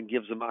bonds and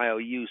gives them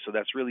IOUs, so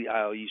that's really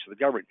IOUs for the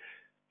government.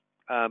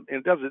 And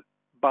it doesn't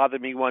bother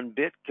me one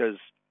bit, because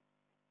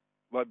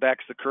what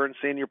backs the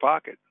currency in your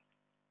pocket?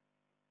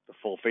 The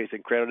full faith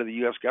and credit of the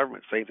U.S.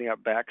 government. Same thing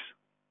that backs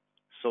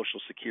Social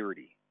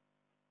Security.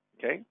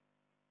 Okay?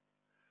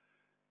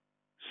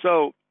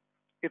 So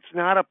it's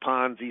not a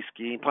Ponzi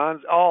scheme.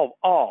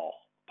 All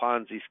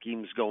Ponzi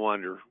schemes go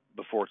under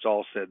before it's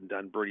all said and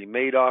done. Bernie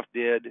Madoff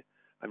did.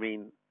 I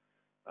mean,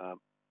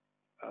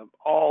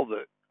 all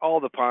the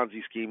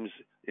Ponzi schemes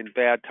in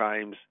bad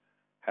times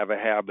have a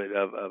habit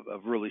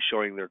of really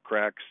showing their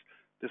cracks.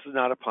 This is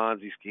not a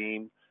Ponzi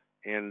scheme,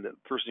 and the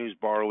person who's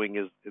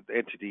borrowing the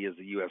entity is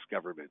the U.S.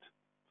 government.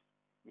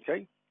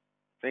 Okay?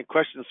 Any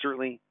questions,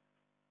 certainly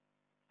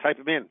type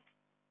them in.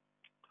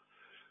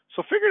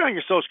 So figuring out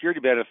your Social Security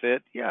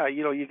benefit,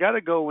 you got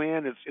to go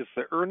in. It's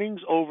the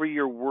earnings over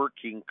your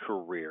working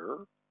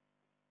career.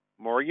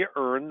 The more you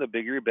earn, the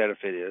bigger your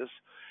benefit is.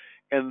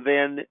 And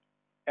then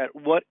at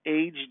what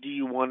age do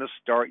you want to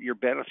start your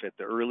benefit?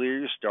 The earlier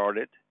you start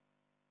it,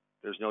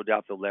 there's no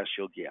doubt the less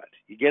you'll get.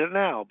 You get it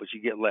now, but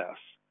you get less.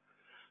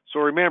 So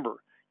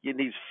remember, you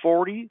need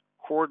 40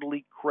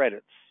 quarterly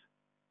credits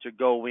to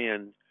go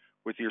in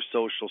with your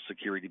Social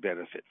Security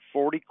benefit.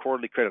 40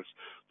 quarterly credits.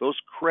 Those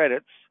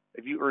credits,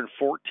 if you earn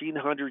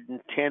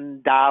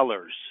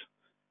 $1,410,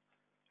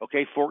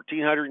 okay,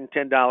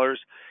 $1,410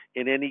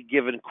 in any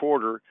given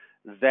quarter,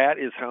 that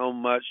is how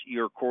much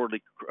your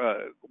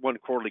one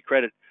quarterly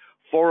credit.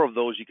 4 of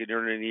those you can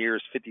earn in a year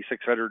is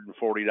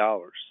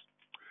 $5,640.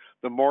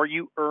 The more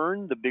you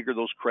earn, the bigger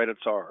those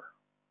credits are.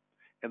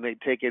 And they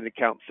take into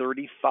account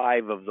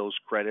 35 of those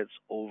credits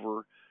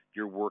over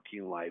your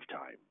working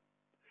lifetime.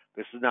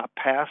 This is not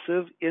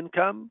passive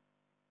income.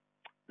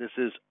 This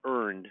is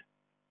earned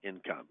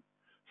income.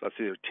 So that's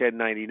either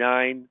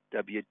 1099,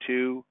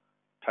 W-2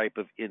 type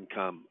of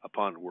income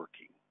upon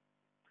working.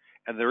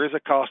 And there is a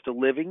cost of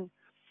living.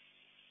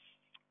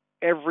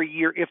 Every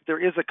year, if there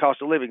is a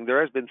cost of living,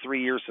 there has been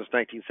 3 years since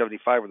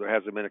 1975 where there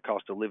hasn't been a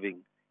cost of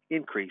living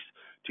increase.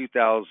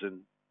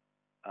 2000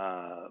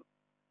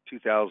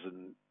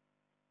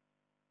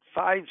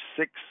 5,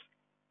 6,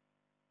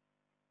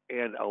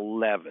 and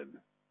 11.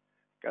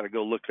 Got to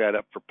go look that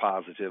up for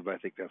positive, but I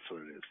think that's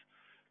what it is.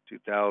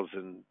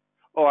 2000.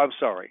 Oh, I'm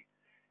sorry.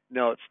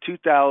 No, it's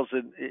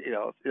 2000.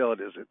 No, it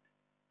isn't.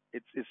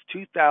 It's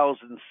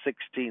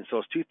 2016. So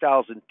it's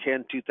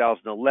 2010,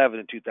 2011,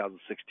 and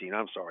 2016.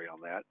 I'm sorry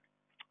on that.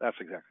 That's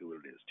exactly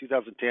what it is.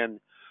 2010,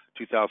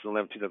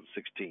 2011,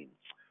 2016.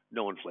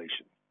 No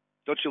inflation.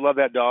 Don't you love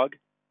that dog?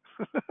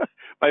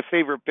 My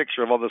favorite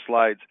picture of all the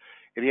slides.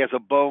 And he has a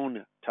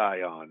bone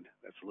tie on.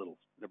 That's a little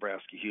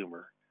Nebraska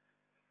humor.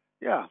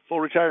 Yeah, full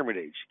retirement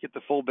age. Get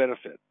the full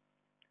benefit.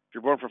 If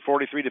you're born from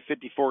 43 to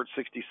 54, it's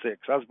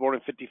 66. I was born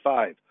in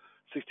 55,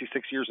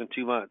 66 years and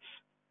 2 months.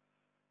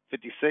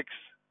 56,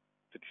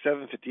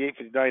 57, 58,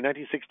 59,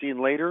 1960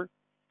 and later,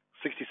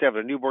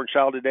 67. A newborn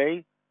child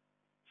today,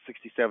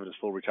 67 is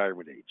full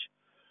retirement age.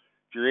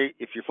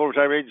 If your full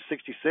retirement age is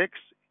 66,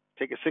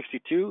 take a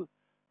 62,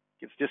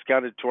 gets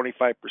discounted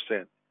 25%.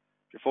 If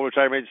your full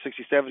retirement age is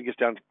 67, it gets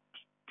down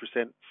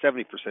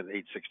 70%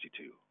 age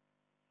 62.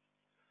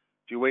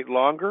 If you wait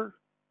longer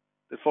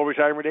than full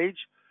retirement age,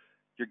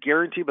 you're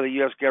guaranteed by the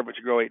U.S. government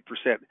to grow 8%.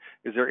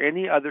 Is there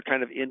any other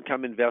kind of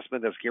income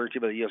investment that's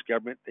guaranteed by the U.S.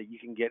 government that you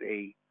can get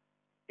a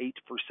 8%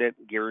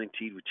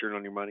 guaranteed return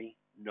on your money?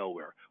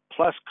 Nowhere.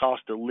 Plus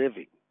cost of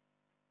living.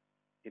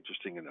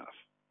 Interesting enough.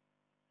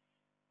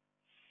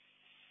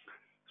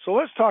 So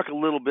let's talk a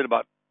little bit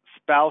about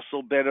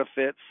spousal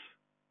benefits.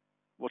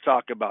 We'll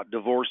talk about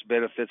divorce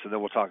benefits, and then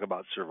we'll talk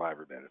about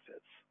survivor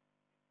benefits.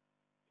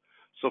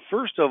 So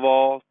first of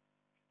all,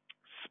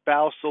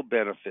 spousal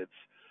benefits.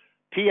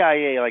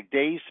 PIA, like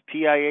Dave's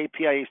PIA.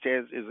 PIA is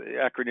an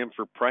acronym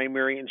for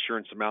primary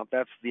insurance amount.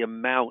 That's the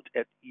amount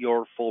at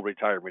your full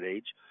retirement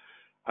age.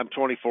 I'm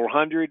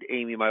 2,400.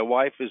 Amy, my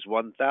wife, is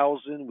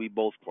 1,000. We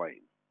both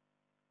claim.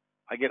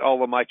 I get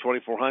all of my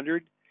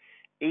 2,400.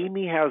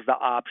 Amy has the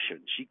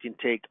option. She can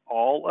take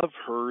all of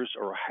hers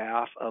or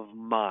half of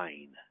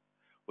mine,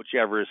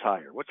 whichever is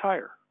higher. What's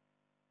higher?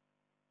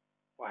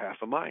 Well,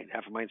 half of mine.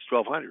 Half of mine's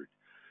 1,200.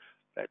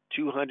 That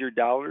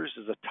 $200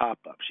 is a top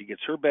up. She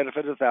gets her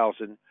benefit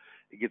 1,000.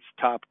 It gets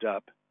topped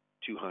up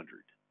 200.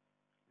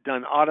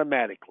 Done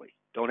automatically.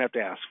 Don't have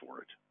to ask for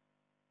it.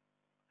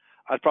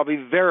 I'd probably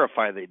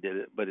verify they did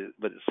it, but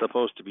it's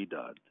supposed to be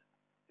done.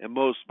 And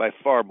by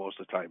far most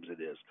of the times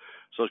it is.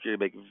 So you're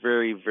going to make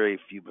very, very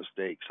few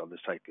mistakes on this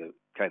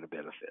kind of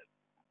benefit.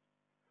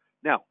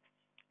 Now,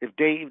 if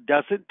Dave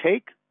doesn't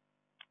take,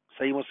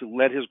 say he wants to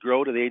let his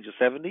grow to the age of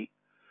 70,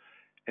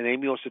 and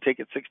Amy wants to take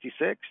at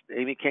 66,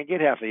 Amy can't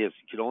get half of his.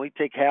 You can only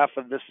take half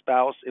of the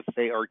spouse if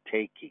they are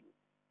taking.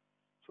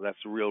 So that's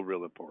real,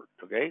 real important,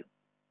 okay?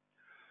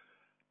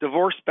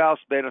 Divorce spouse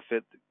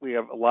benefit. We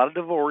have a lot of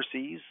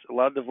divorcees, a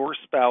lot of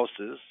divorced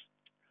spouses.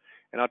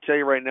 And I'll tell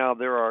you right now,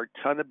 there are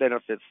a ton of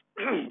benefits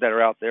that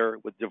are out there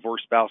with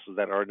divorced spouses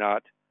that are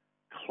not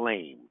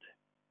claimed.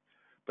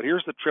 But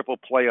here's the triple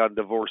play on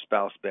divorced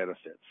spouse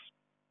benefits.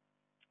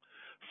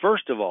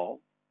 First of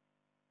all,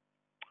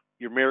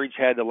 your marriage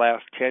had to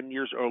last 10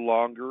 years or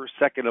longer.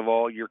 Second of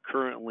all, you're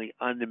currently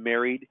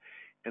unmarried.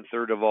 And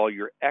third of all,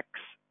 your ex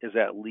is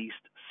at least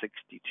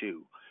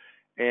 62.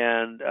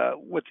 And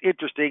what's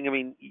interesting, I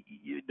mean,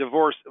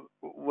 divorce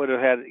would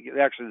have had,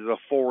 actually there's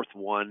a fourth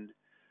one,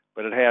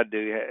 but it had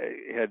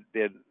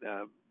been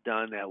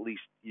done at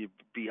least, you'd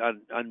be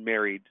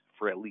unmarried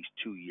for at least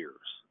 2 years.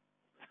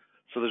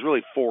 So there's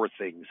really 4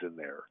 things in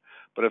there.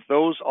 But if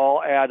those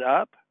all add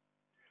up,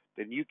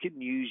 then you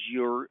can use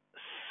your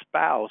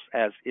spouse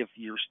as if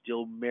you're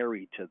still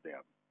married to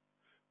them.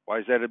 Why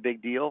is that a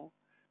big deal?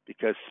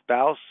 Because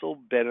spousal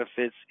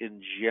benefits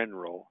in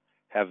general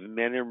have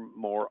many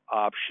more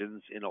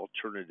options and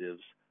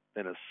alternatives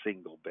than a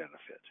single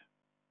benefit.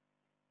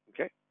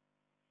 Okay?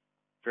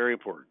 Very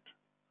important.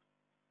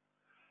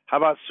 How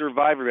about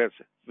survivor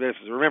benefits?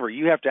 Remember,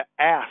 you have to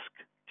ask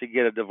to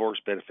get a divorce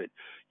benefit.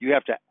 You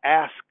have to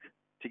ask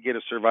to get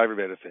a survivor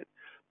benefit.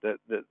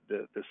 The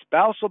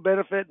spousal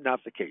benefit,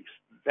 not the case.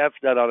 That's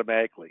done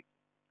automatically.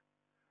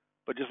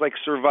 But just like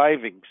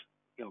surviving,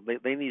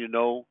 they need to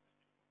know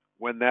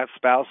when that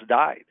spouse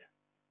died.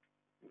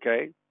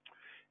 Okay?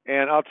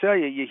 And I'll tell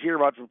you, you hear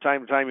about from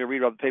time to time, you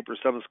read about the paper,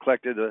 someone's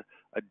collected a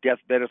death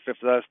benefit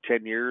for the last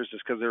 10 years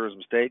just because there was a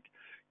mistake.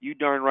 You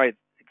darn right,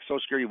 Social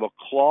Security will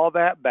claw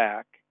that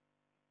back,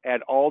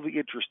 add all the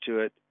interest to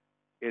it,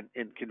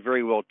 and can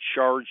very well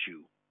charge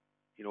you,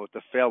 with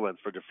the felon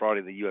for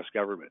defrauding the U.S.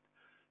 government.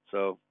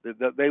 So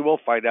they will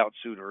find out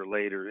sooner or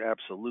later.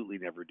 Absolutely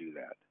never do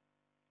that.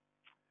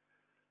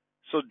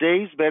 So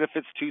Dave's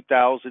benefits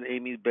 $2,000,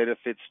 Amy's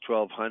benefits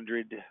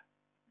 $1,200.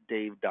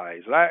 Dave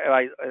dies. And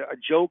I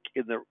joke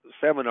in the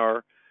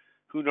seminar,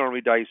 who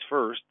normally dies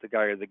first, the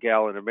guy or the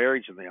gal in a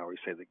marriage, and they always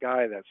say the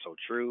guy. That's so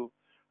true.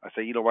 I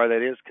say, you know why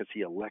that is? Because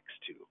he elects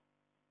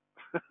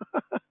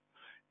to.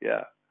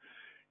 Yeah.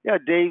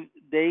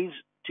 Dave's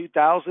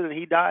 2,000 and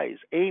he dies.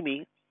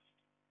 Amy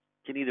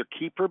can either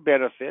keep her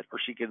benefit or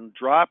she can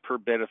drop her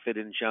benefit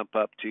and jump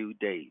up to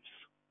Dave's.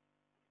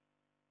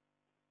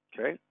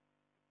 Okay?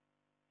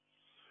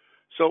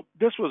 So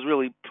this was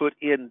really put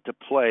into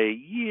play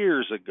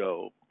years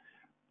ago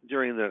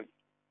during the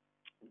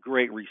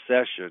Great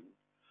Recession,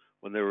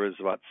 when there was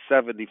about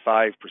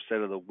 75%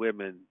 of the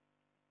women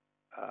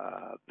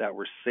that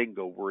were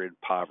single were in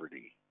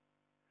poverty.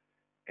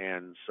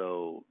 And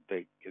so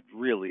they could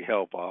really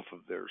help off of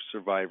their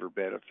survivor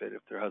benefit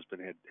if their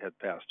husband had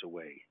passed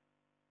away.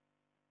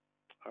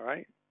 All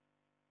right?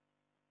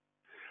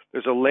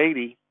 There's a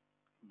lady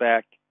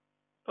back,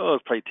 it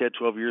was probably 10,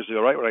 12 years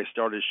ago, right when I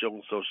started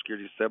showing Social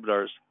Security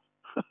seminars.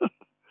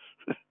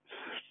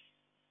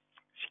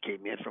 She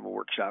came in from a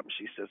workshop and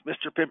she says,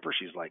 Mr. Pimper,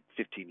 she's like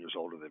 15 years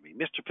older than me.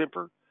 Mr.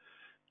 Pimper,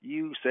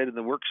 you said in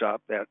the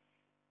workshop that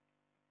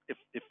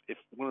if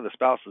one of the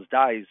spouses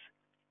dies,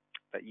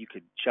 that you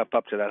could jump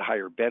up to that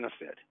higher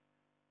benefit.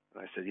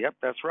 And I said, yep,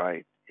 that's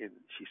right. And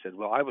she said,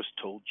 well, I was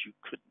told you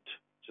couldn't.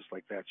 Just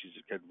like that. She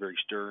just got very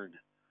stern.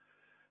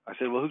 I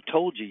said, well, who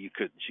told you you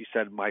couldn't? She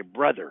said, my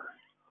brother.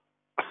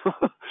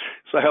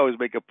 So I always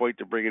make a point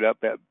to bring it up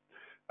that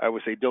I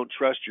would say, don't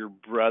trust your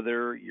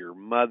brother, your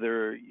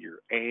mother, your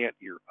aunt,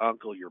 your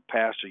uncle, your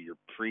pastor, your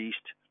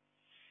priest,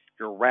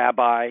 your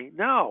rabbi.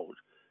 No,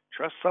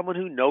 trust someone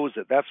who knows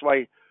it. That's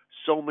why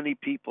so many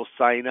people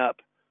sign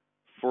up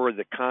for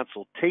the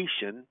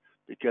consultation,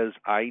 because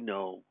I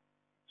know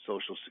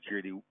Social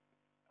Security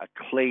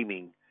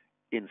claiming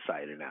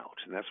inside and out.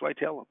 And that's why I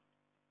tell them.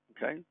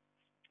 Okay?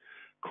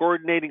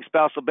 Coordinating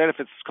spousal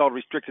benefits is called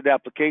restricted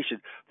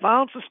application.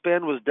 File and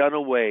suspend was done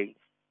away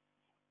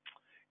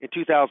in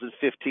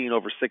 2015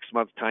 over a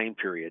 6-month time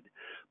period.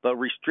 But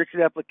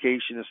restricted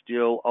application is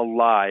still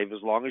alive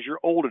as long as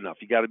you're old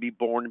enough. You got to be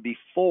born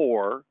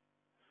before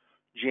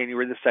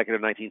January the 2nd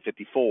of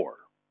 1954.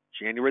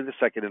 January the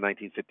 2nd of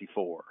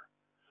 1954.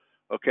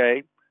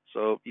 Okay?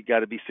 So you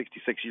got to be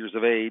 66 years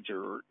of age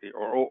or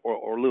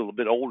a little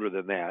bit older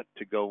than that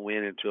to go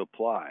in and to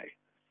apply.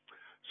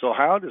 So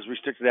how does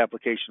restricted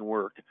application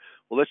work?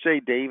 Well, let's say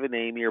Dave and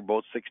Amy are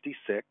both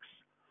 66,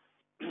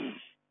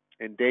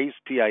 and Dave's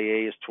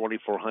PIA is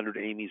 2,400,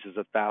 Amy's is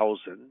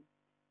 1,000.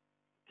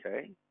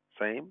 Okay,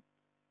 same.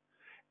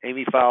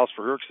 Amy files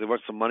for her because they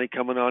want some money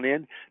coming on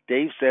in.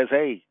 Dave says,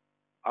 hey,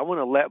 I want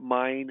to let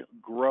mine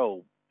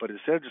grow. But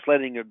instead of just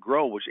letting it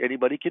grow, which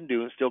anybody can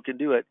do and still can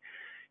do it,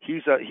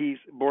 he's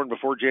born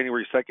before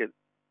January 2nd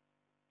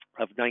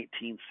of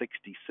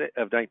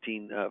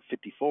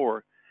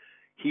 1954.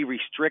 He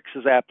restricts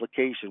his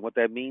application. What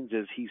that means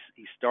is he's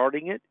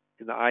starting it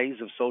in the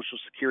eyes of Social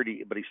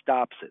Security, but he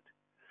stops it.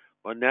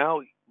 Well,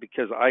 now,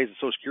 because the eyes of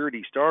Social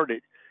Security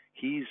started,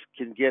 he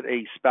can get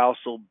a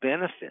spousal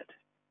benefit.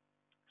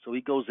 So he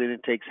goes in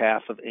and takes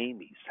half of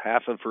Amy's.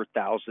 Half of her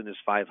 1,000 is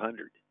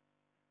 500.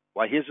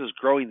 Why, his is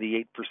growing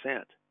the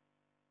 8%.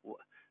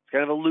 It's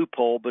kind of a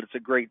loophole, but it's a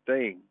great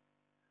thing.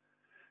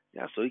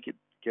 Yeah, so he could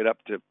get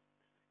up to,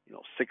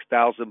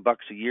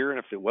 $6,000 a year, and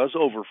if it was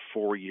over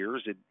 4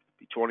 years, it'd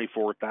be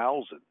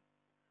 24,000.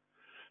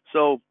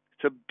 So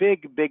it's a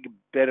big, big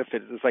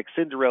benefit. It's like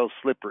Cinderella's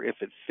slipper.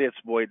 If it fits,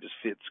 boy, it just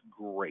fits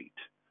great.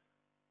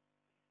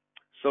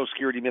 Social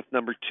Security myth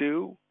number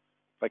 2: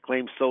 if I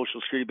claim Social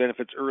Security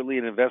benefits early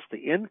and invest the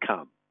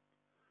income,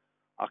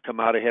 I'll come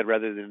out ahead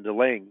rather than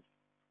delaying. I'm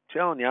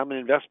telling you, I'm an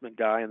investment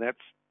guy, and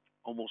that's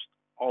almost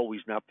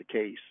always not the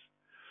case.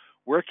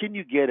 Where can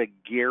you get a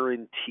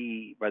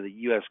guarantee by the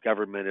U.S.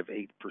 government of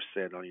 8%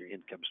 on your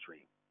income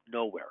stream?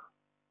 Nowhere.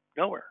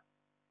 Nowhere.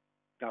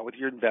 Not with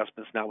your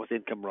investments, not with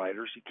income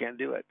riders. You can't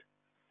do it.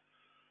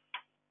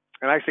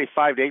 And I say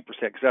 5 to 8%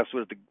 because that's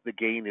what the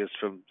gain is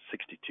from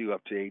 62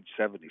 up to age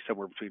 70,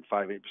 somewhere between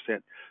 5 and 8%.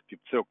 If you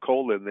throw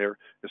coal in there,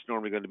 it's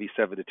normally going to be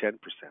 7 to 10%.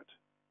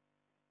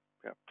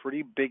 Yeah,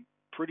 pretty big,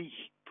 pretty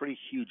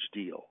huge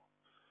deal.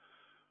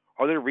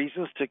 Are there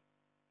reasons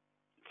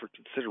for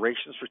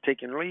considerations for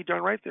taking early? You're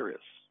darn right there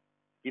is.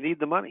 You need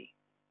the money.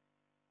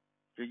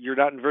 You're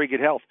not in very good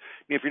health.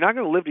 I mean, if you're not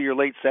going to live to your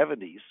late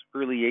 70s,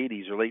 early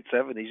 80s, or late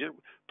 70s, it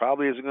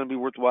probably isn't going to be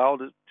worthwhile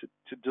to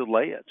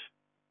delay it.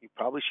 You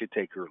probably should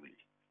take early.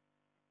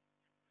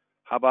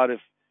 How about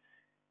if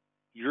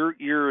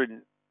you're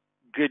in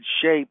good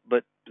shape,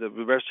 but the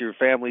rest of your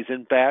family's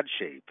in bad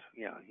shape?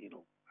 Yeah,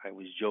 I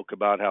always joke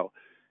about how,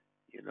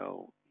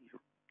 your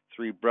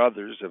 3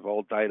 brothers have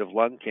all died of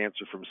lung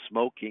cancer from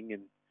smoking,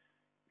 and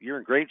you're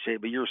in great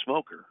shape, but you're a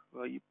smoker.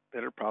 Well, you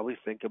better probably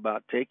think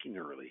about taking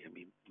early. I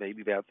mean,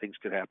 maybe bad things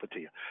could happen to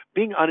you.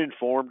 Being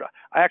uninformed,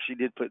 I actually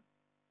did put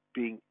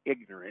being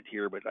ignorant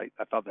here, but I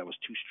thought that was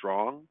too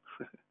strong.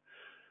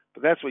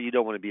 But that's what you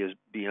don't want to be, is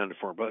being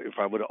uninformed. But if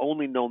I would have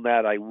only known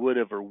that, I would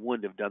have or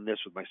wouldn't have done this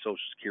with my Social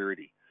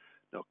Security.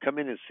 No, come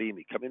in and see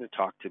me. Come in and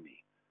talk to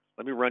me.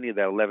 Let me run you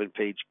that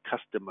 11-page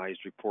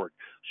customized report.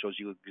 Shows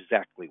you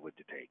exactly what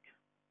to take.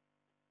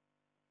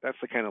 That's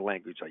the kind of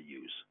language I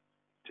use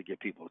to get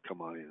people to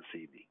come on in and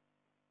see me.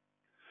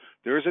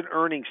 There is an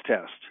earnings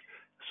test.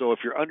 So if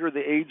you're under the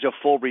age of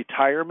full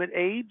retirement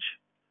age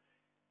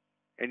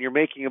and you're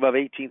making above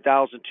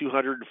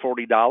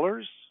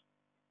 $18,240,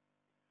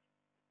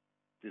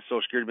 the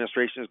Social Security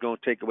Administration is going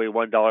to take away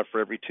 $1 for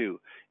every 2.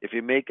 If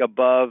you make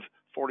above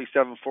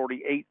 47,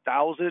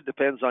 48,000, it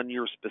depends on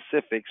your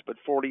specifics, but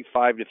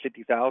 45 to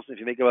 50,000, if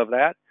you make above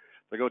that,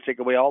 they're going to take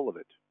away all of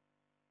it.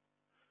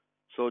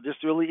 So it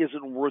just really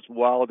isn't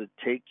worthwhile to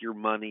take your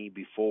money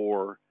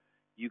before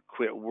you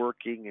quit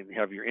working and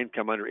have your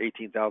income under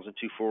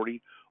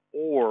 18,240,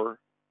 or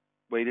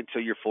wait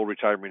until your full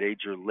retirement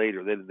age or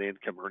later. Then the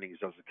income earnings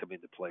doesn't come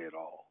into play at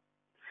all.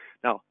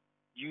 Now,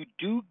 you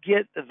do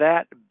get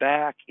that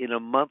back in a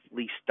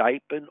monthly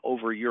stipend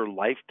over your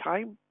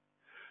lifetime.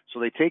 So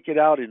they take it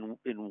out in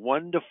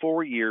 1 to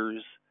 4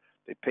 years.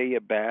 They pay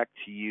it back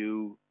to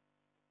you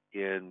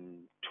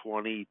in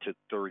 20 to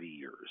 30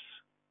 years.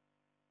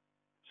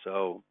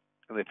 So,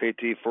 and they pay it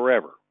to you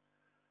forever.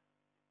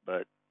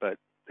 But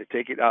they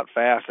take it out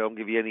fast. They don't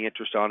give you any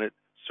interest on it.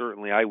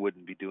 Certainly, I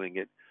wouldn't be doing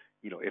it,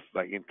 if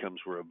my incomes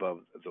were above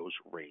those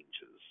ranges.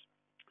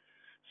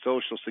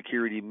 Social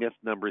Security myth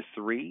number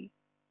 3: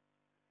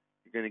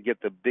 you're going to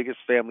get the biggest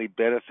family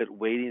benefit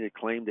waiting to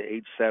claim to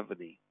age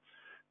 70.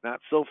 Not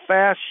so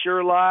fast,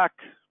 Sherlock.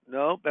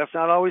 No, that's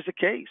not always the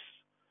case.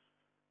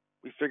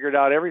 We figured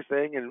out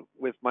everything, and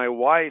with my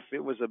wife,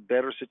 it was a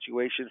better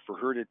situation for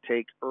her to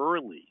take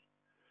early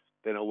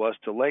than it was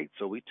to late,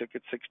 so we took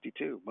it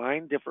 62.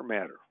 Mine, different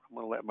matter. I'm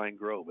going to let mine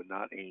grow, but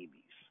not Amy's.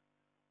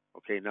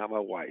 Okay, not my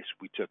wife's.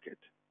 We took it.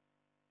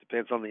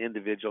 Depends on the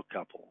individual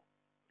couple.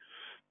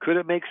 Could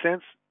it make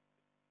sense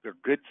or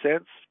good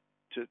sense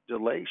to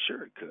delay?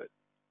 Sure, it could.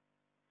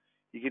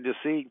 You can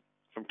just see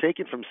from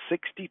taking from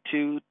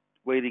 62,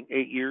 waiting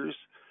 8 years.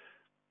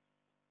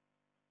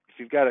 If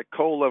you've got a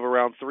COLA of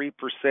around 3%,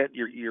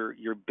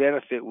 your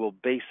benefit will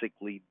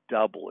basically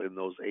double in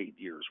those 8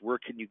 years. Where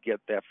can you get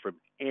that from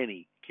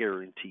any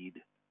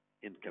guaranteed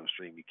income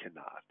stream? You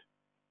cannot.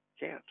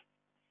 Can't.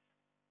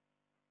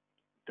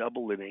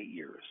 Double in 8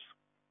 years.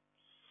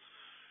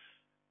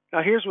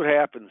 Now here's what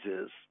happens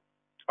is,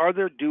 are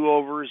there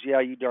do-overs?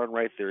 Yeah, you darn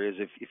right there is.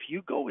 If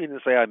you go in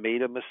and say, I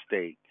made a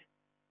mistake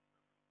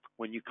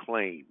when you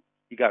claim,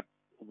 you got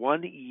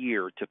 1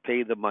 year to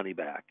pay the money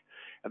back.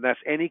 And that's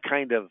any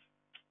kind of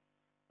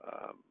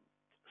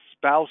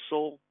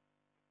spousal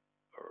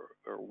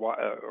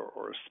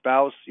or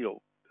spouse,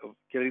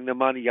 getting the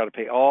money. You got to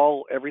pay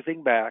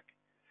everything back.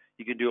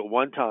 You can do it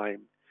one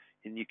time,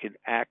 and you can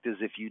act as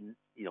if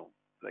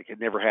like it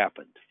never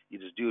happened. You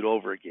just do it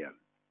over again.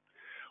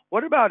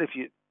 What about if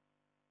you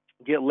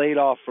get laid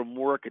off from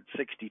work at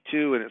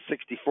 62 and at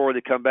 64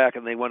 they come back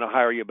and they want to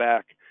hire you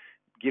back,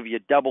 give you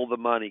double the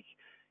money?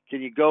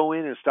 Can you go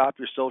in and stop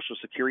your Social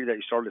Security that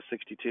you started at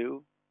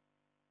 62?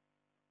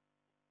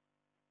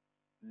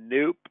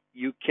 Nope,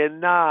 you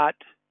cannot.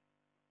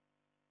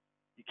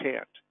 You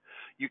can't.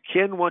 You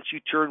can once you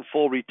turn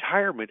full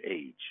retirement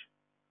age,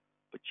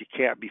 but you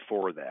can't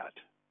before that.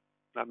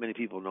 Not many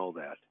people know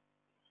that.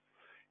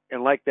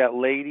 And like that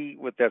lady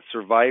with that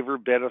survivor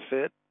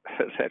benefit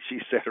that she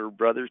said her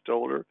brothers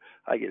told her,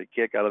 I get a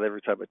kick out of it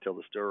every time I tell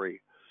the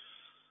story.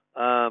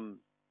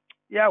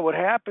 What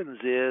happens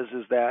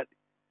is that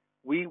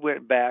we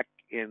went back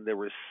and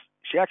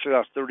she actually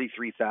lost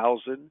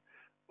 33,000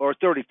 or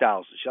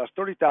 30,000. She lost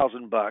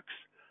 30,000 bucks,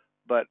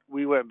 but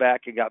we went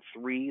back and got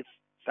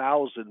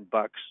 3,000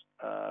 bucks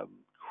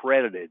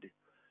credited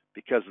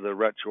because of the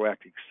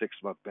retroactive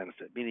 6-month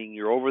benefit. Meaning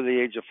you're over the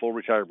age of full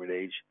retirement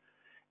age,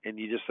 and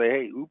you just say,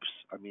 hey, oops,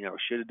 I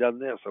should have done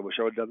this. I wish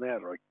I would have done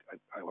that, or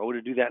I want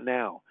to do that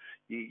now.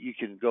 You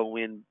can go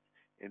in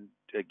and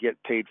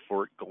get paid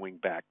for it going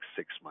back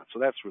 6 months. So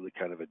that's really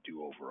kind of a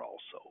do-over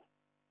also.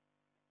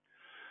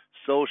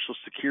 Social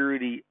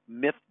Security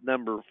myth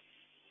number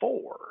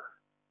 4.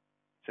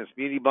 Since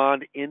muni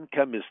bond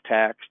income is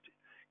taxed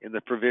in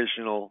the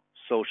provisional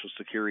Social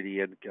Security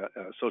and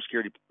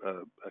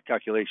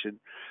calculation,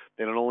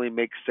 then it only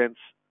makes sense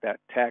that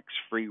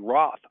tax-free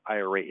Roth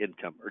IRA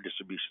income or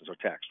distributions are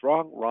taxed.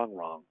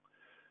 Wrong.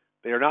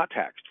 They are not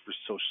taxed for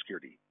Social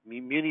Security.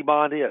 Muni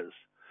bond is.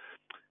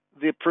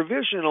 The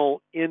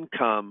provisional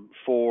income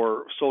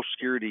for Social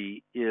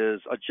Security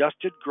is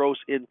adjusted gross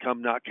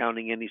income, not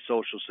counting any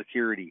Social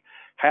Security.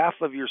 Half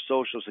of your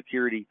Social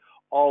Security,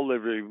 all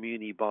of your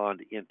muni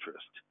bond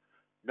interest.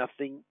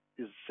 Nothing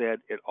is said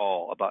at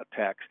all about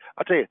tax.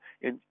 I'll tell you,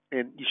 and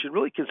you should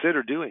really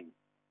consider doing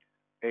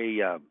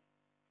a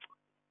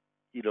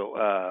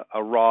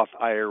Roth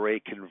IRA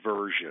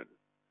conversion,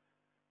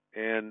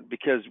 and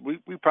because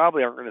we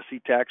probably aren't going to see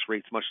tax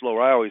rates much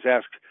lower. I always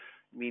ask,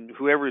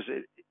 whoever's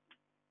in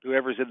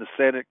the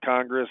Senate,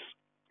 Congress,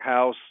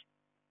 House,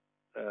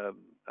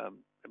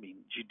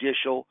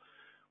 judicial,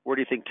 where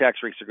do you think tax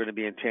rates are going to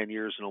be in 10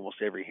 years? And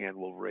almost every hand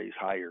will raise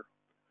higher.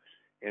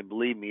 And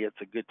believe me,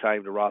 it's a good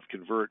time to Roth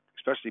convert,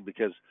 especially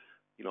because,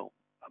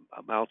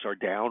 amounts are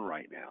down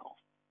right now.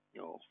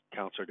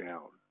 Counts are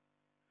down.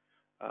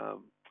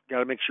 Got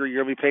to make sure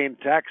you're going to be paying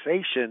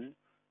taxation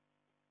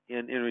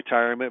in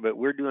retirement, but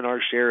we're doing our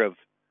share of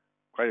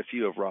quite a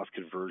few of Roth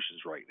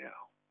conversions right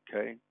now.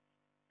 Okay.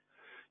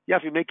 Yeah,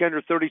 if you make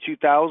under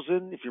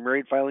 $32,000, if you're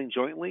married filing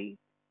jointly,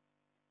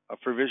 a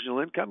provisional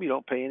income, you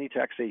don't pay any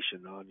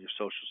taxation on your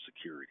Social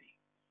Security.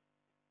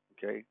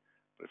 Okay,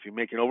 but if you're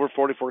making over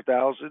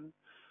 $44,000,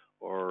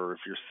 or if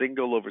you're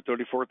single over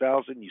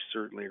 $34,000, you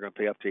certainly are going to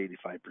pay up to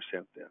 85%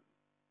 then.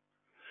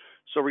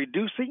 So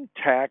reducing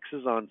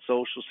taxes on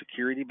Social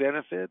Security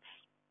benefits,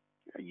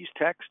 use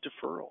tax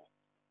deferral.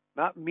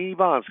 Not mini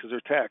bonds because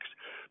they're taxed,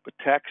 but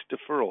tax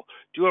deferral.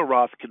 Do a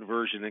Roth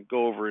conversion and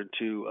go over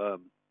into a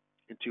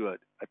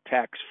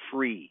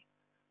tax-free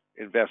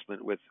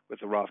investment with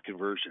a Roth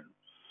conversion.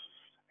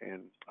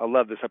 And I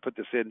love this. I put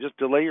this in. Just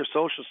delay your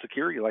Social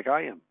Security like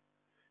I am.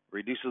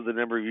 Reduces the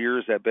number of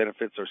years that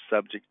benefits are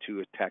subject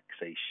to a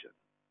taxation.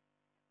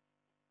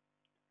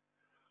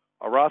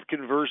 A Roth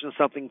conversion is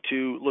something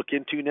to look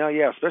into now,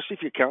 yeah, especially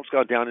if your account's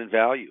gone down in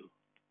value.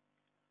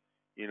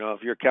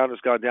 If your account has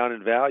gone down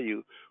in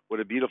value, what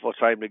a beautiful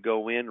time to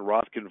go in,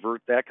 Roth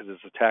convert that because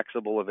it's a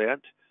taxable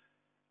event.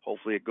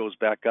 Hopefully it goes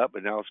back up,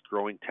 and now it's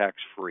growing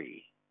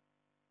tax-free.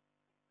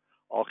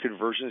 All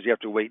conversions, you have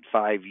to wait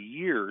 5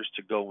 years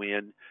to go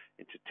in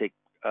and to take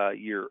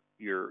your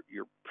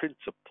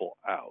principal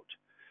out.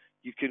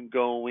 You can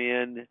go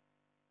in,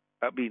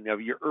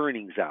 your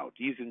earnings out.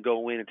 You can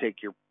go in and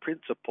take your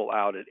principal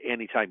out at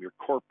any time, your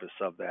corpus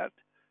of that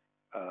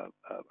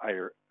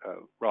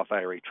Roth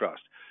IRA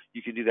trust.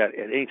 You can do that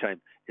at any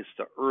time. It's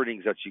the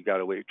earnings that you got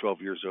to wait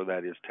 12 years, or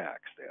that is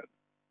taxed then.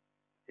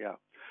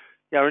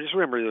 Yeah. Just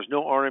remember, there's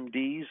no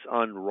RMDs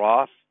on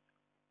Roth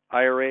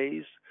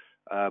IRAs.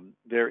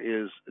 There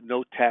is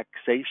no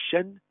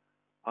taxation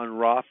on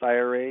Roth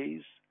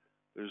IRAs.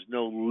 There's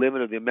no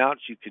limit of the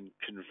amounts you can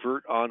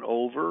convert on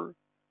over.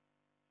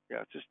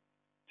 Yeah,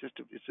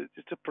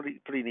 it's a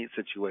pretty neat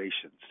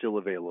situation. Still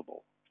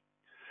available.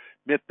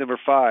 Myth number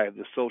 5: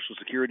 the Social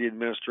Security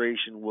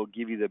Administration will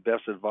give you the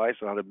best advice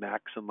on how to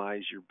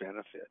maximize your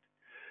benefit.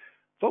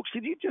 Folks,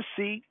 did you just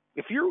see?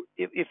 If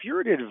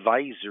you're an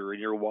advisor and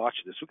you're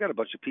watching this, we've got a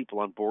bunch of people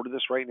on board of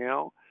this right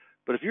now.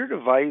 But if you're an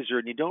advisor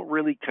and you don't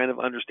really kind of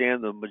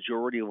understand the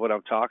majority of what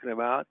I'm talking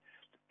about,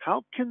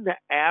 how can the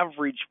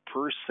average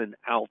person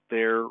out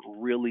there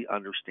really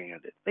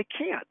understand it? They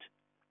can't.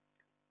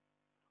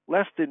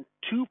 Less than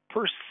 2%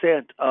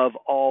 of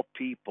all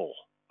people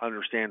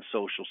understand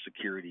Social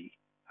Security,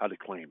 how to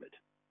claim it.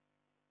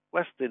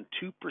 Less than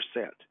 2%.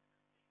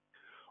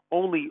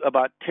 Only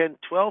about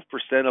 10-12%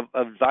 of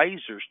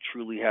advisors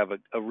truly have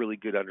a really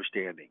good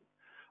understanding.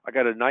 I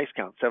got a nice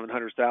count,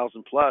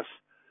 700,000 plus,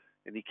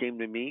 and he came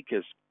to me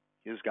because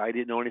his guy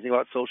didn't know anything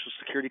about Social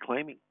Security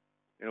claiming,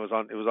 and it was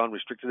on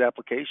restricted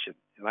application,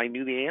 and I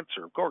knew the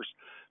answer, of course.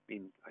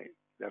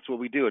 That's what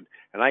we do,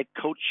 and I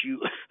coach you,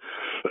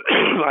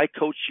 I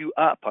coach you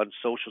up on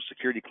Social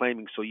Security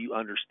claiming so you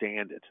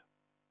understand it.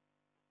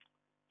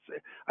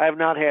 I have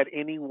not had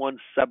any one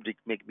subject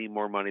make me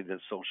more money than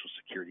Social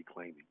Security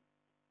claiming.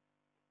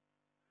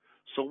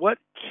 So what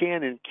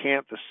can and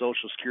can't the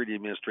Social Security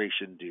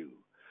Administration do?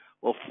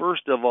 Well,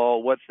 first of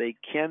all, what they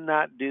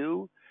cannot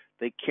do,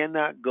 they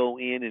cannot go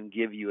in and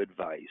give you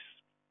advice.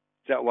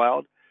 Is that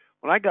wild?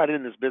 When I got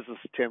in this business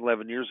 10,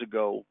 11 years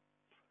ago,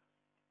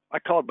 I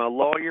called my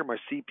lawyer, my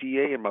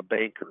CPA, and my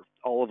banker.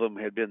 All of them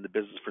had been in the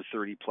business for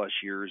 30 plus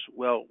years,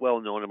 well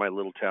known in my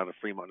little town of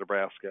Fremont,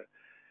 Nebraska.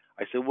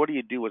 I said, what do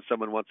you do when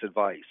someone wants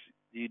advice?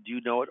 Do you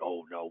know it?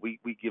 Oh, no, we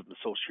give them the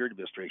Social Security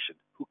Administration,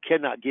 who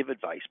cannot give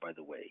advice, by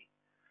the way.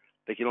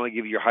 They can only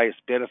give you your highest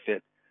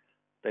benefit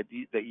that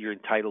you're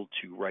entitled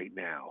to right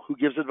now. Who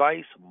gives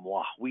advice?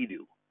 Moi, we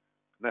do.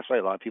 And that's why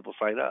a lot of people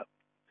sign up.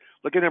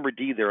 Look at number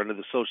D there under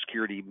the Social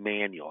Security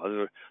manual,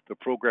 under the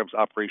program's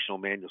operational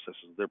manual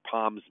system, their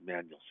POMS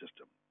manual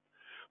system.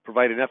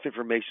 Provide enough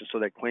information so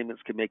that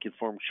claimants can make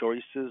informed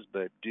choices,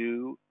 but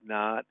do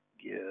not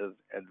give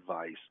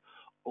advice.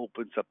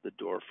 Opens up the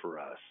door for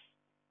us.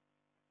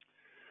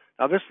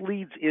 Now this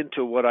leads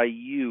into what I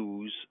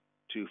use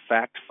to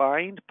fact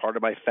find, part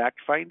of my fact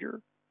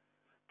finder.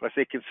 But I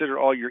say consider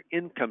all your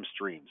income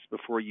streams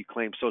before you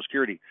claim Social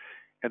Security.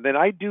 And then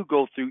I do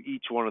go through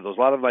each one of those. A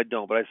lot of them I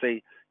don't, but I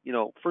say,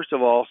 first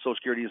of all, Social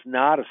Security is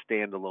not a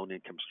standalone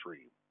income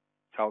stream.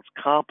 It's how it's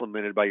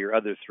complemented by your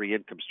other 3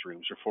 income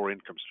streams or 4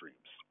 income streams.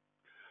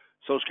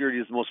 Social Security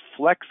is the most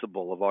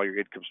flexible of all your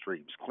income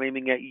streams,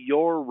 claiming at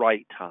your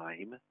right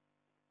time,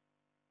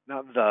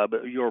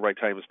 but your right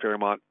time is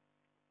paramount.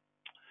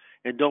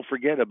 And don't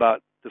forget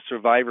about the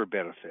survivor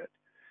benefit.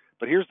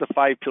 But here's the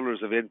 5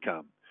 pillars of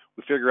income.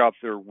 We figure out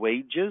their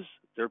wages,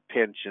 their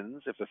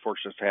pensions, if they're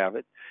fortunate to have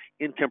it,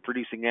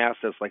 income-producing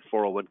assets like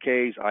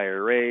 401ks,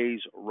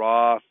 IRAs,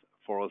 Roth,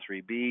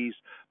 403bs,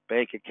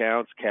 bank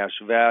accounts, cash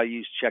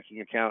values,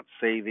 checking accounts,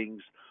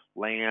 savings,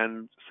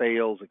 land,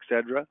 sales,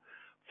 etc.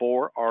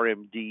 4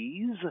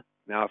 RMDs,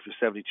 now if you're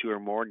 72 or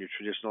more in your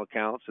traditional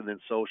accounts, and then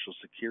Social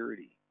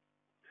Security.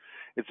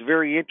 It's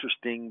very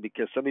interesting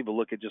because some people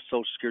look at just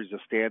Social Security as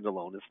a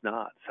standalone. It's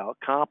not. It's how it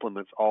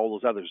complements all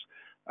those others.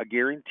 I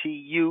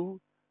guarantee you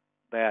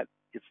that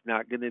it's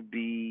not going to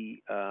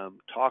be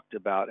talked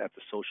about at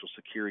the Social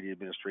Security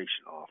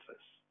Administration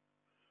office.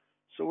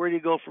 So where do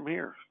you go from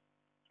here?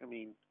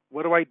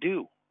 What do I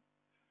do?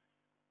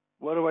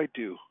 What do I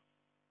do?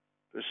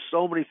 There's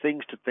so many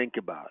things to think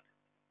about.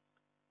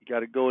 You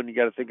got to go and you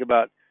got to think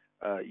about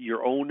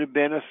your own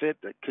benefit.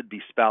 That could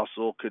be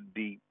spousal, could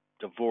be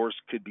divorce,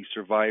 could be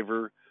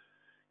survivor,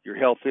 your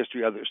health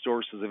history, other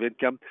sources of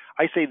income.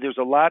 I say there's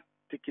a lot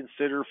to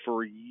consider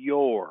for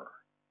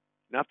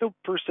not the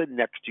person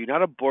next to you,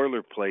 not a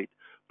boilerplate,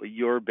 but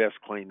your best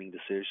claiming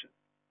decision.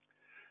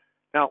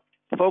 Now,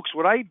 folks,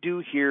 what I do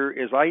here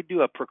is I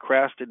do a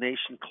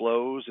procrastination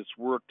close. It's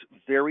worked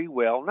very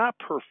well. Not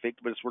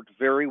perfect, but it's worked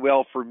very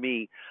well for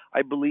me.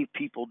 I believe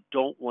people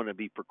don't want to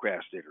be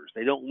procrastinators.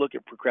 They don't look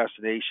at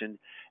procrastination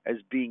as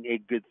being a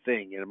good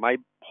thing. And my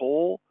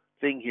whole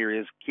thing here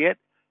is get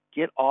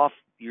off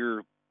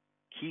your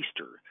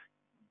keister.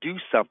 Do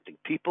something.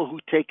 People who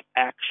take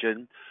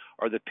action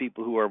are the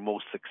people who are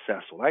most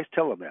successful. I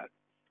tell them that.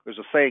 There's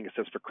a saying that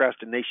says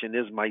procrastination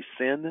is my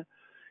sin.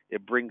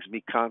 It brings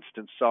me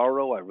constant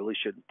sorrow. I really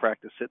shouldn't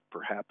practice it.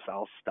 Perhaps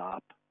I'll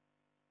stop.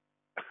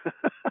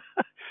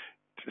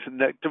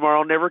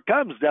 Tomorrow never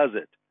comes, does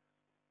it?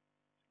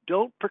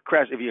 Don't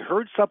procrastinate. If you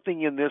heard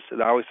something in this,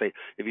 and I always say,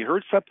 if you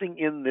heard something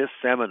in this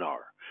seminar,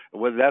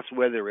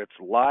 whether it's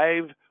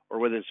live or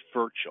whether it's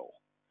virtual,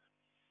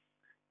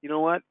 you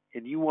know what?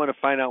 And you want to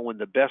find out when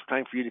the best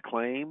time for you to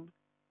claim,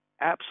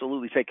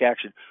 absolutely take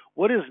action.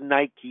 What is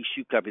Nike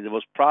Shoe Company, the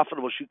most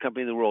profitable shoe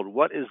company in the world?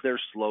 What is their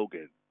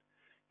slogan?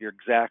 You're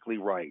exactly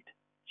right.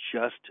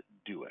 Just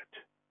do it.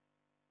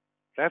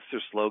 That's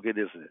their slogan,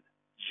 isn't it?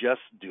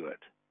 Just do it.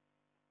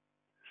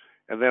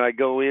 And then I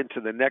go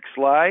into the next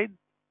slide.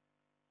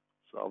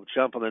 So I'll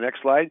jump on the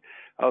next slide.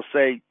 I'll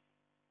say,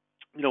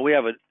 we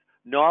have a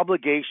no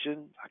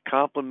obligation, a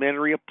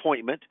complimentary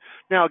appointment.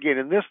 Now, again,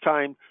 in this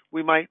time,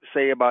 we might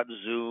say about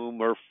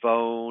Zoom or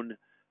phone,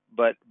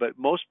 but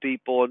most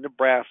people in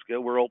Nebraska,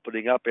 we're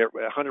opening up.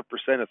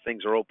 100% of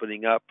things are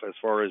opening up as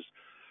far as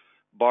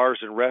bars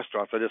and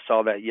restaurants. I just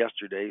saw that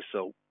yesterday.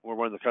 So we're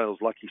one of the kind of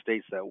those lucky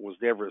states that was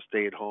never a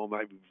stay-at-home.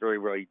 I'd be very,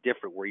 very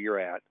different where you're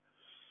at.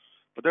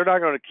 But they're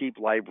not going to keep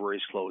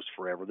libraries closed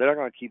forever. They're not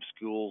going to keep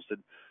schools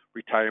and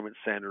retirement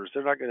centers.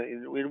 They're not going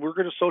to. And we're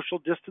going to social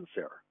distance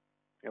there.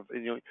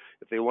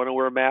 If they want to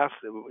wear a mask,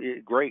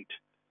 great.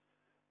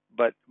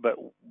 But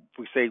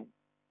we say,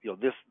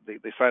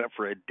 they sign up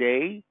for a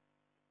day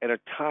and a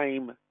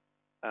time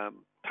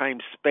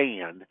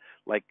span,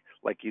 like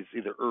it's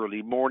either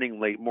early morning,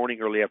 late morning,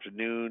 early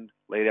afternoon,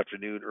 late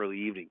afternoon, early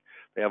evening.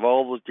 They have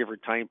all those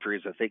different time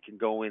periods that they can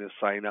go in and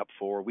sign up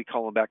for. We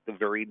call them back the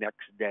very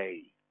next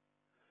day,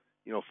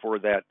 for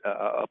that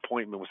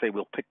appointment. We say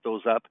we'll pick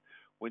those up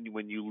when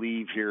you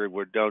leave here and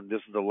we're done.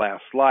 This is the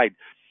last slide.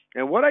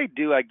 And what I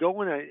do, I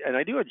go in and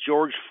I do a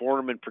George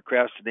Foreman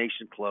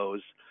procrastination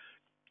close,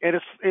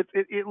 and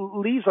it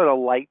leaves on a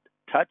light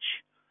touch.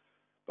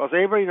 Because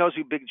everybody knows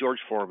who Big George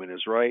Foreman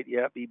is, right?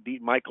 Yeah, he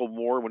beat Michael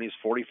Moore when he was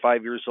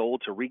 45 years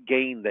old to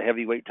regain the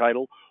heavyweight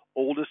title,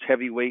 oldest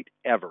heavyweight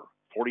ever,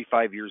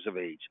 45 years of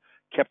age.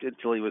 Kept it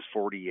until he was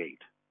 48.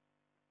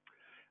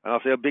 And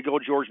I'll say Big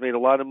old George made a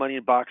lot of money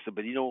in boxing,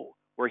 but you know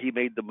where he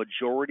made the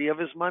majority of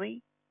his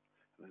money?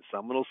 And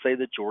someone will say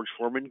the George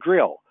Foreman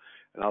Grill.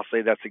 And I'll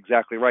say that's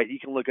exactly right. You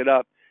can look it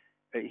up.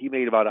 He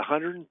made about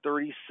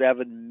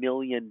 $137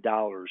 million,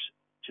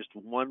 just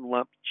one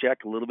lump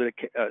check, a little bit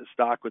of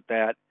stock with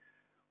that,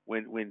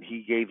 when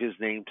he gave his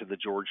name to the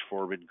George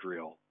Foreman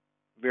Grill.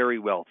 Very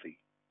wealthy.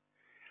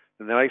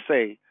 And then I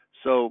say,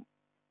 so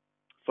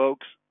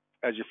folks,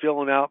 as you're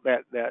filling out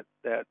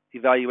that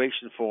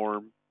evaluation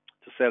form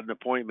to set an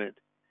appointment,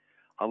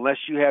 unless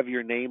you have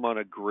your name on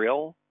a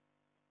grill,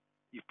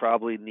 you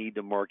probably need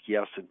to mark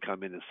yes and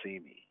come in and see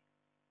me.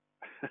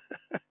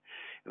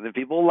 And then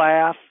people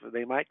laugh,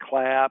 they might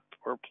clap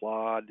or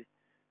applaud,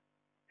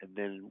 and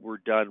then we're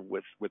done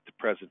with the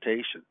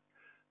presentation.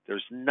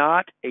 There's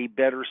not a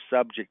better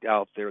subject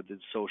out there than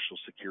Social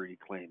Security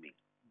claiming,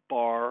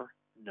 bar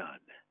none.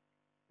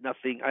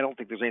 Nothing. I don't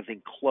think there's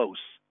anything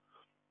close,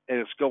 and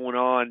it's going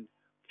on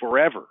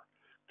forever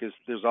because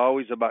there's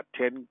always about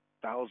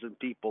 10,000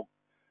 people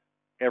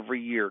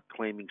every year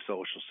claiming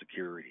Social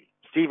Security.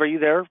 Steve, are you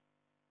there?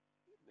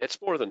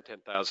 It's more than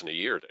 10,000 a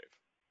year, Dave.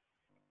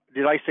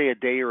 Did I say a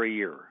day or a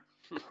year?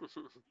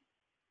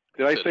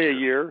 Did I say a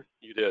year?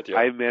 You did, yeah.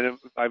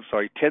 I'm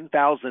sorry,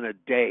 10,000 a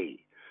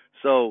day.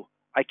 So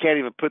I can't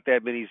even put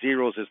that many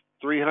zeros as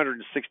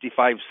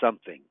 365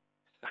 something.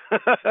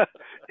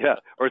 Yeah,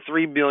 or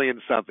 3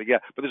 million something. Yeah,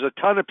 but there's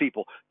a ton of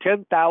people.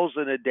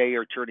 10,000 a day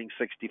are turning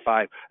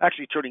 65.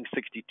 Actually, turning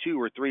 62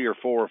 or 3 or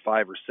 4 or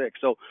 5 or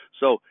 6.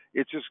 So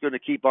it's just going to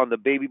keep on. The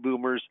baby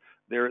boomers.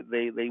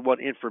 They want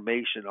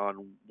information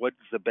on what's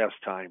the best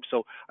time.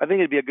 So I think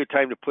it'd be a good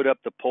time to put up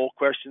the poll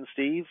question,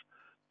 Steve.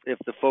 If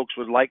the folks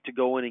would like to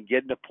go in and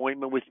get an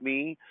appointment with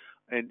me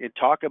and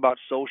talk about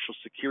Social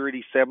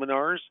Security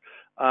seminars,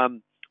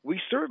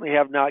 we certainly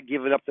have not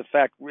given up the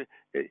fact.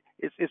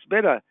 It's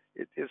been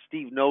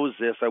Steve knows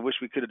this. I wish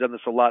we could have done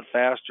this a lot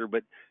faster,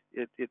 but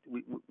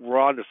we're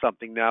on to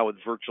something now with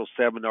virtual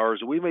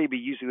seminars. We may be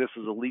using this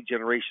as a lead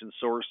generation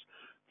source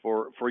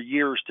for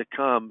years to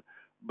come.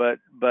 But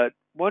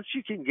once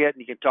you can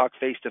talk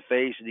face to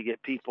face and you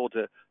get people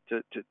to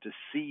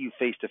see you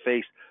face to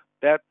face,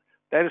 that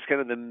is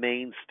kind of the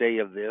mainstay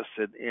of this.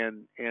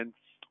 And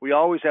we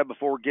always have,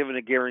 before giving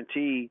a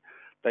guarantee,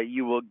 that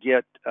you will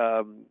get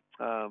at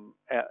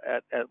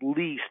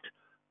least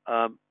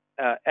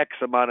X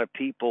amount of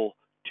people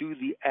to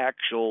the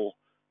actual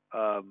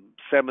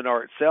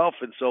seminar itself.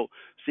 And so,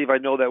 Steve, I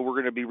know that we're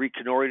going to be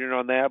reconnoitering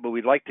on that, but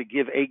we'd like to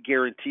give a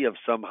guarantee of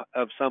some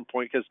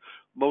point, because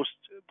most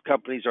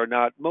companies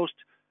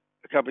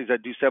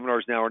that do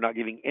seminars now are not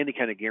giving any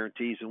kind of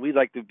guarantees, and we'd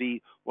like to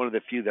be one of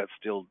the few that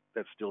still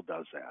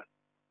does that.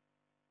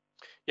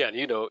 Yeah, and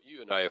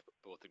you and I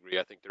both agree.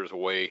 I think there's a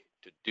way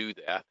to do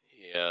that,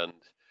 and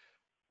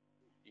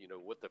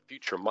what the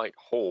future might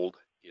hold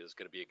is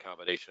going to be a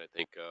combination, I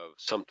think, of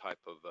some type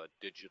of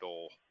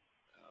digital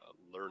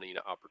learning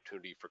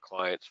opportunity for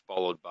clients,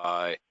 followed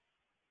by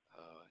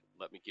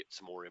let me get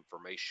some more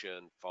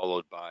information,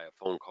 followed by a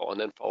phone call, and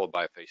then followed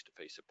by a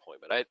face-to-face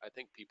appointment. I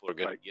think people are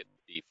going to get to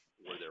be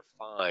where they're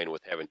fine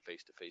with having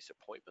face-to-face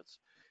appointments,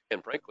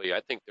 and frankly,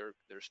 I think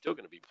there's still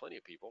going to be plenty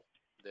of people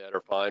that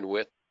are fine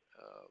with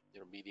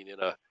meeting in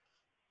a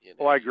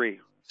I agree.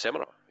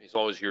 seminar, as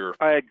long as you're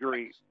I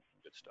agree.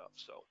 Good stuff.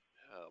 So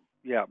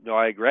yeah, no,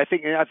 I agree. I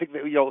think that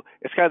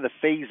it's kind of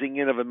the phasing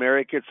in of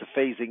America. It's the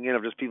phasing in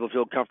of just people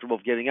feel comfortable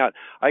of getting out.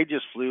 I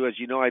just flew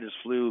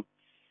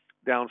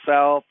down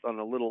south on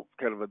a little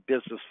kind of a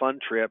business fun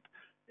trip,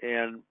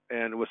 and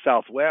with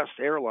Southwest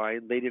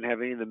Airline, they didn't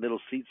have any of the middle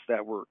seats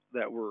that were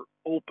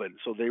open,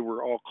 so they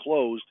were all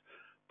closed.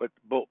 But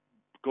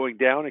going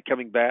down and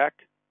coming back,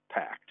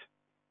 packed.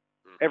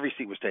 Every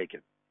seat was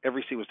taken.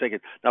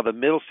 Now the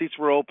middle seats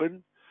were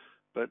open,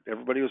 but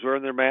everybody was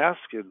wearing their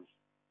mask, and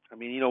I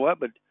mean, you know what?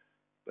 But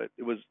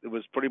it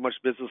was pretty much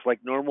business like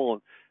normal.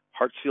 And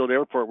Hartsfield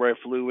Airport, where I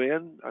flew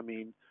in, I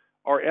mean,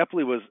 our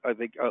Epley was, I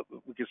think,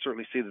 we could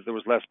certainly see that there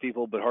was less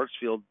people, but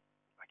Hartsfield,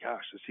 my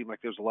gosh, it seemed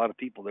like there was a lot of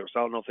people there. So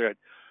I don't know if they're at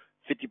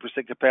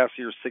 50%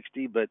 capacity or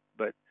 60, but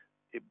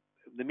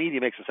the media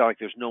makes it sound like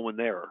there's no one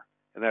there,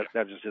 and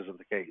that just isn't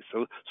the case.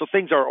 So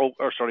things are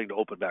starting to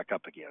open back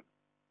up again.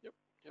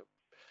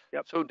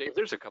 Yep. So Dave,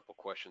 there's a couple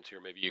questions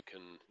here. Maybe you can.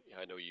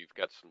 I know you've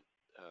got some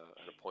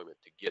an appointment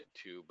to get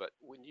to, but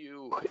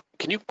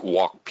can you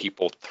walk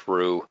people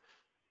through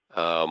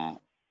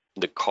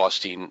the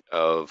costing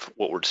of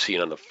what we're seeing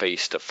on the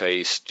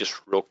face-to-face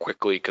just real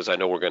quickly, because I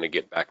know we're going to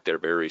get back there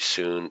very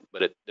soon,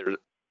 but there are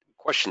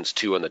questions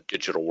too on the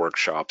digital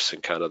workshops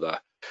and kind of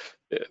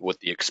what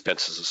the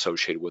expenses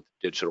associated with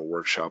the digital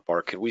workshop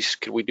are. Can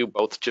we do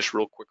both just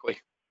real quickly?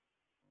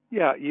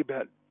 Yeah, you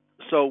bet.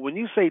 So when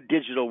you say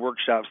digital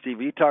workshops, Steve,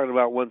 are you talking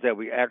about ones that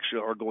we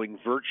actually are going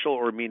virtual,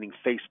 or meaning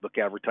Facebook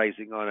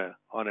advertising on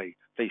a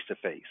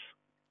face-to-face?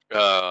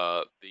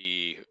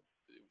 The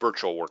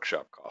virtual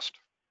workshop cost.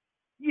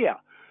 Yeah.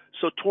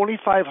 So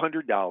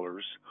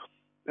 $2,500,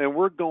 and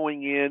we're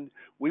going in.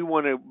 We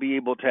want to be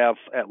able to have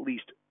at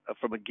least,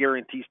 from a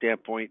guarantee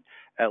standpoint,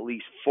 at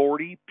least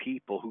 40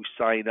 people who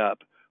sign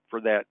up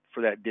for that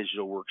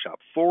digital workshop.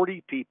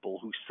 40 people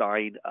who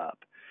sign up.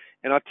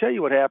 And I'll tell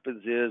you what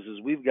happens is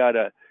we've got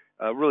a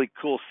really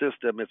cool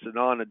system. It's an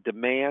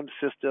on-demand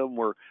system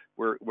where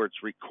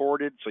it's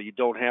recorded, so you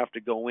don't have to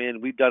go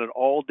in. We've done it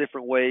all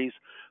different ways,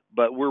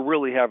 but we're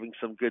really having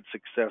some good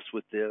success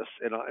with this.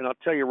 And I'll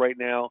tell you right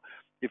now,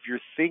 if you're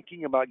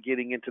thinking about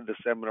getting into the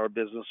seminar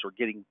business or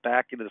getting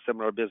back into the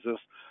seminar business,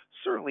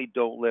 certainly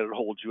don't let it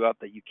hold you up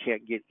that you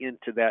can't get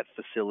into that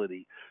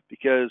facility,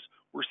 because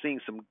we're seeing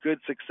some good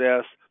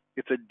success.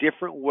 It's a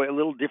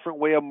little different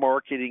way of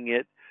marketing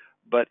it,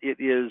 but it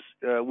is,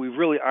 we've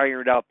really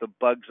ironed out the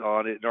bugs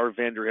on it, and our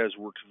vendor has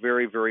worked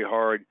very, very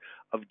hard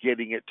of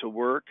getting it to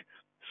work.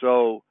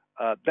 So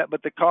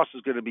but the cost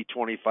is going to be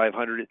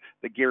 $2,500.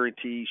 The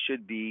guarantee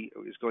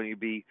is going to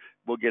be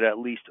we'll get at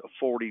least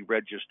 40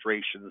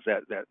 registrations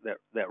that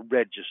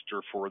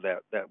register for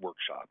that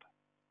workshop.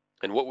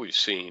 And what we've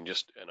seen,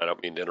 and I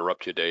don't mean to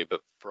interrupt you, Dave,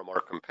 but from our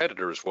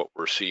competitors, what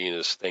we're seeing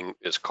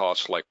is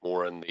costs like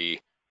more in the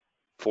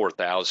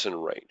 4,000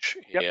 range.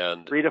 Yep.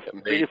 And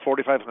 3,000 to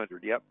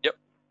 4,500. Yep. Yep.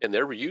 And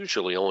they're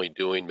usually only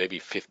doing maybe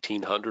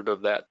 1,500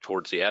 of that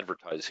towards the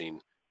advertising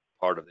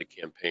part of the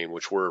campaign,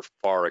 which we're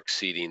far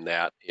exceeding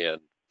that, and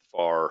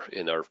far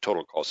in our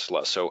total cost is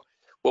less. So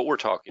what we're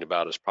talking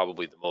about is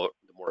probably the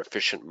more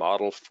efficient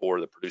model for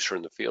the producer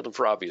in the field, and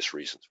for obvious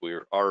reasons.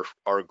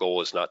 Our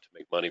goal is not to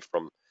make money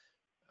from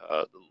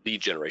the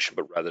lead generation,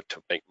 but rather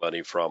to make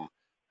money from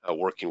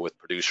working with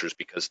producers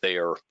because they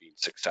are being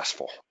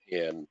successful.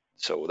 And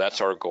so that's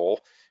our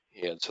goal.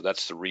 And so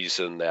that's the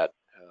reason that,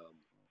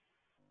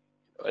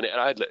 and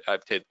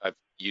I've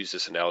used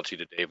this analogy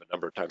to Dave a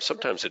number of times.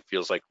 Sometimes it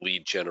feels like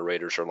lead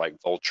generators are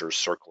like vultures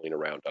circling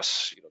around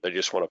us. They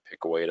just want to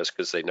pick away at us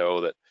because they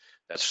know that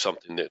that's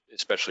something that,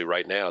 especially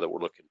right now, that we're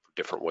looking for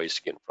different ways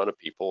to get in front of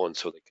people, and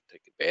so they can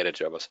take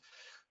advantage of us.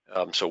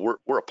 So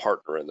we're a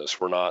partner in this.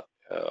 We're not.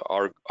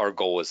 Our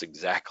goal is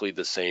exactly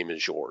the same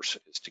as yours,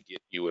 is to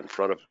get you in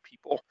front of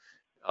people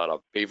on a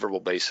favorable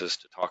basis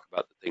to talk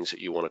about the things that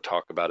you want to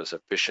talk about as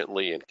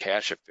efficiently and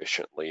cash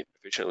efficiently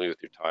with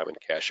your time and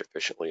cash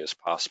efficiently as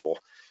possible.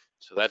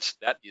 So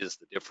that is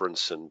the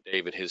difference, and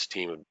Dave and his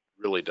team have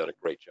really done a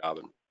great job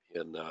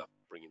in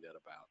bringing that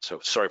about. So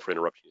sorry for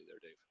interrupting you there,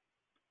 Dave.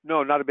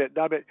 No, not a bit.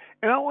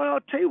 And I'll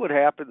tell you what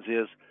happens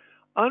is,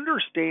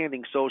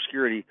 understanding Social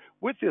Security.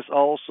 With this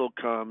also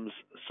comes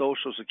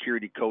Social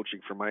Security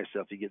coaching for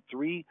myself. You get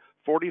 3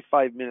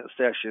 45-minute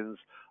sessions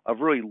of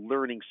really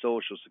learning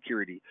Social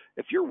Security.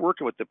 If you're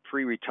working with the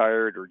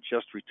pre-retired or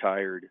just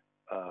retired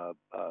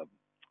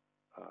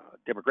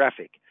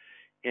demographic,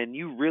 and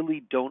you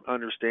really don't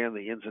understand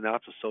the ins and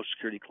outs of Social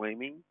Security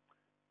claiming,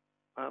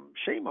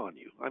 shame on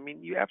you. I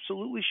mean, you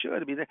absolutely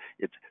should. I mean,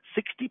 it's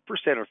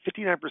 60% or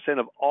 59%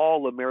 of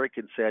all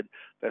Americans said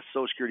that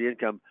Social Security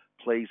income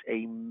plays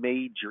a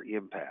major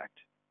impact.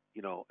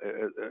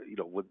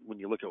 When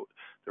you look at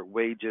their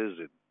wages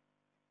and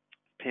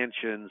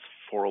pensions,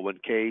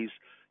 401ks,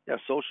 yeah,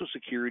 Social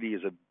Security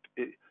is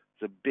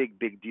a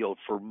big deal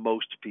for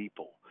most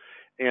people.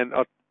 And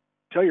I'll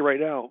tell you right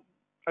now,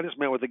 I just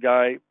met with a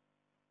guy.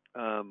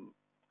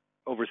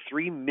 Over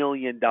 $3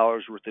 million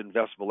worth of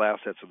investable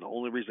assets, and the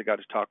only reason I got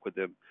to talk with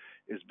him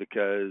is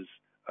because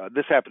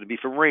this happened to be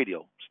from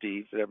radio,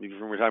 Steve. It happened to be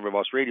from Retirement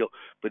Boss Radio,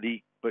 but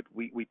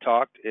we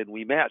talked and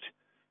we met,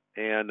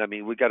 and I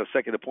mean we got a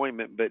second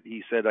appointment. But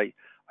he said I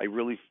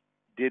really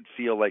did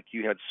feel like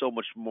you had so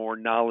much more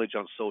knowledge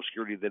on Social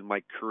Security than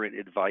my current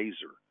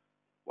advisor.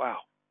 Wow,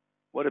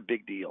 what a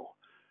big deal!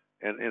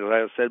 And as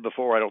I said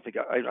before, I don't think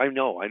I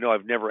know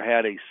I've never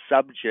had a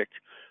subject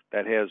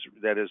that has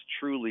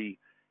truly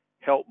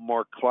help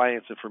more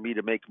clients and for me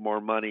to make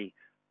more money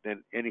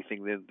than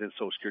anything than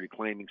Social Security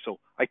claiming. So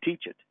I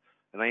teach it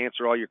and I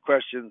answer all your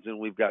questions, and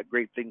we've got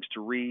great things to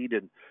read,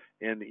 and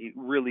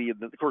really, of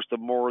course, the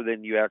more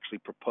than you actually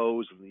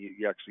propose and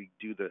you actually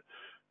do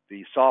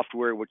the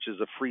software, which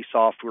is a free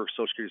software,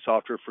 Social Security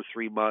software for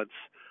 3 months.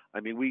 I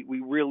mean, we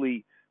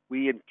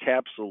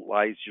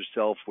encapsulate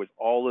yourself with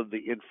all of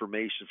the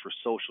information for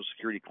Social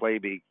Security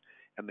claiming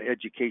and the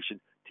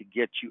education to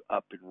get you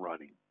up and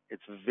running.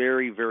 It's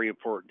very, very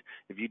important.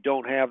 If you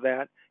don't have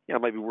that,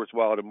 it might be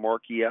worthwhile to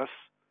mark yes.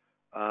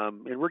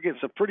 And we're getting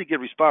some pretty good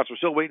response. We're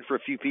still waiting for a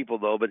few people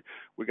though, but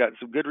we got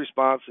some good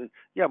response. And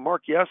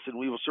mark yes, and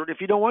we will certainly.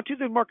 If you don't want to,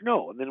 then mark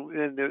no, and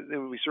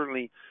then we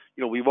certainly,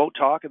 we won't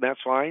talk, and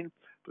that's fine.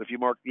 But if you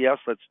mark yes,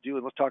 let's do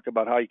it. Let's talk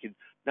about how you can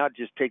not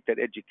just take that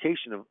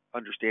education of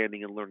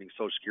understanding and learning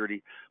Social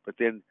Security, but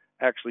then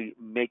actually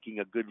making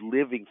a good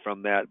living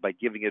from that by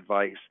giving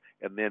advice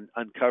and then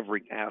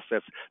uncovering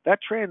assets.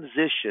 That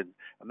transition,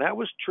 and that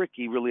was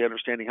tricky, really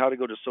understanding how to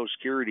go to Social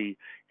Security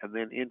and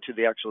then into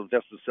the actual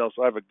investment itself.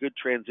 So I have a good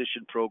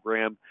transition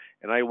program,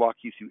 and I walk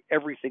you through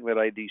everything that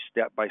I do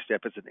step by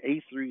step. It's an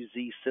A through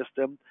Z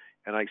system,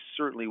 and I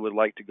certainly would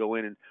like to go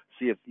in and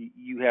see if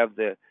you have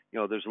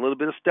there's a little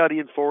bit of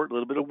studying for it, a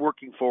little bit of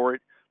working for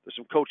it. There's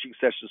some coaching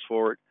sessions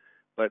for it,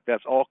 but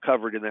that's all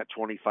covered in that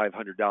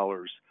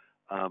 $2,500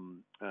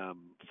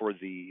 for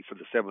the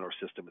seminar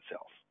system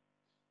itself.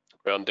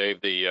 Well, Dave,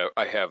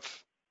 I have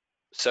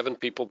 7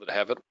 people that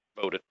haven't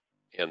voted,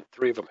 and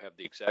 3 of them have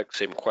the exact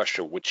same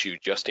question, which you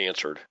just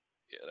answered,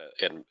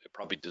 and it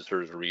probably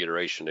deserves a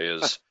reiteration,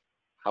 is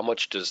how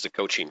much does the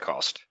coaching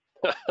cost?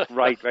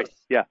 Right.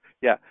 Yeah.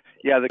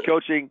 The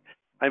coaching,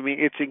 I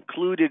mean, it's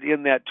included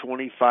in that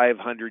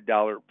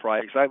 $2,500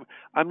 price.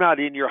 I'm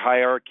not in your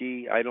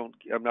hierarchy. I'm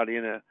not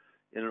in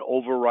an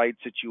override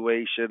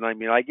situation. I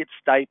mean, I get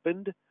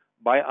stipend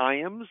by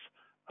IAMS,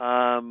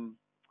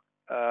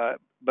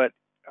 but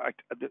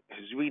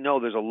as we know,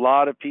 there's a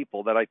lot of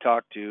people that I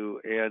talk to,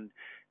 and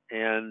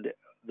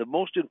the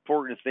most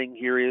important thing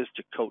here is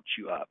to coach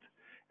you up,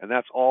 and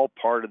that's all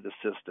part of the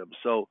system.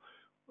 So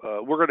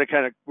we're going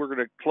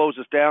to close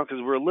this down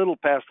because we're a little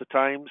past the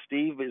time.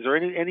 Steve, is there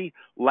any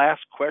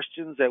last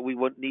questions that we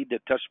would need to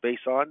touch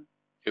base on?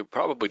 You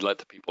probably let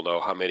the people know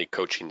how many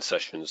coaching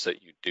sessions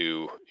that you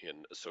do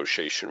in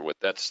association with.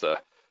 That's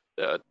the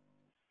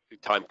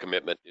time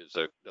commitment is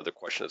another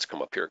question that's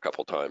come up here a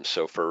couple times.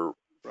 So for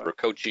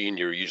coaching,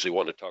 you're usually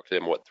wanting to talk to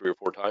them, 3 or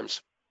 4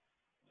 times?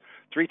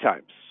 3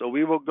 times. So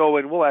we will go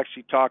and we'll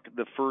actually talk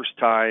the first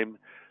time,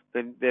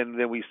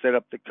 then we set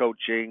up the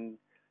coaching,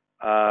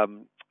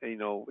 and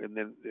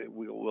then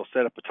we'll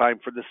set up a time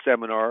for the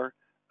seminar,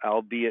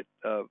 albeit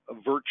a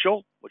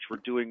virtual, which we're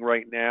doing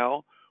right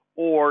now,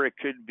 or it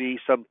could be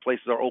some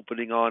places are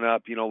opening on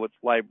up, with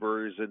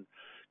libraries and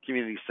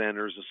community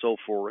centers and so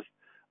forth.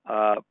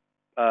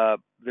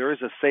 There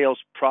is a sales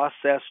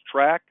process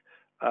track,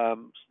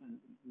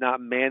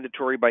 not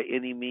mandatory by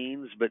any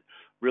means, but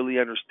really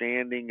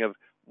understanding of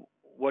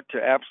what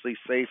to absolutely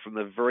say from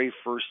the very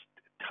first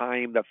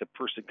time that the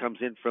person comes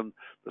in from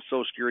the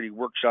Social Security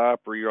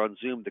workshop or you're on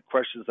Zoom, the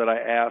questions that I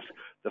ask,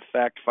 the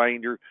fact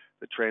finder,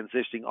 the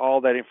transitioning,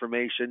 all that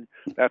information,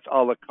 that's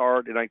a la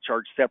carte, and I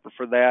charge separate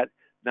for that.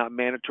 Not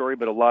mandatory,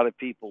 but a lot of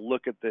people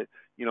look at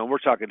we're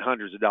talking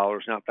hundreds of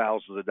dollars, not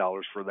thousands of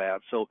dollars for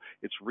that. So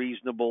it's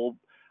reasonable.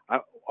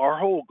 Our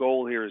whole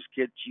goal here is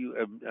get you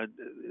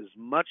as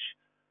much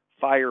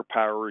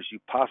firepower as you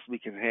possibly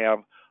can have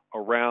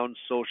around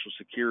Social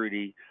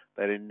Security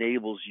that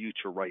enables you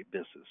to write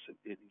business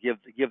and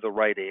give the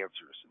right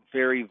answers.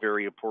 Very,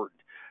 very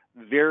important.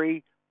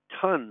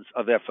 Tons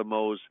of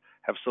FMOs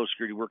have Social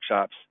Security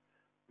workshops.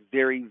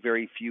 Very,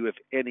 very few, if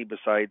any,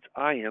 besides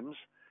IAMS,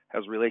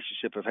 has a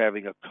relationship of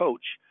having a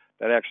coach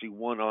that actually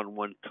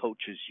one-on-one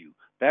coaches you.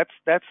 That's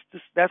the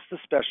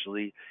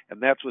specialty,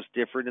 and that's what's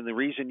different. And the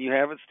reason you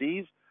have it,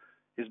 Steve,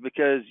 is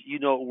because you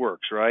know it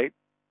works, right?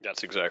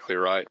 That's exactly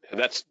right. And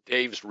that's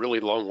Dave's really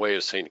long way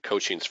of saying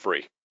coaching's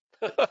free.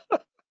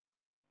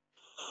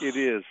 It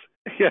is.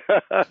 Yeah, For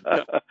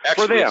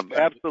actually, it's them,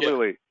 better. Yeah,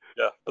 absolutely.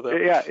 yeah, for them.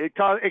 Yeah, it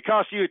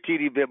costs you a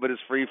teeny bit, but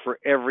it's free for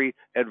every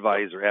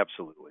advisor.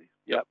 Absolutely.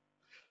 Yep. Yep.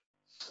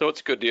 So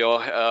it's a good deal.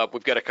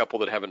 We've got a couple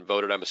that haven't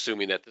voted. I'm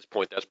assuming at this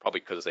point that's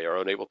probably because they are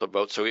unable to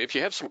vote. So if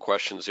you have some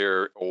questions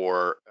there,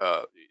 or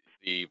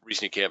the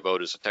reason you can't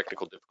vote is a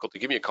technical difficulty,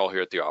 give me a call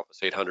here at the office,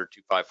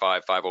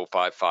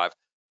 800-255-5055.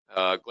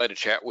 Glad to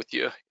chat with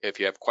you. If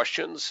you have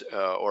questions,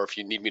 or if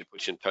you need me to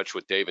put you in touch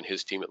with Dave and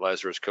his team at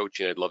Lazarus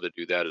Coaching, I'd love to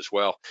do that as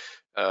well.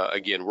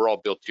 Again, we're all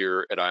built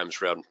here at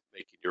IAMS around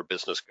making your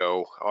business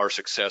go. Our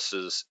success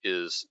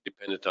is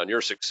dependent on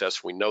your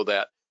success. We know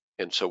that.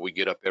 And so we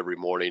get up every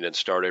morning and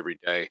start every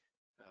day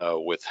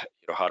with,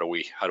 how do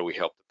we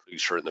help the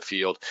producer in the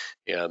field,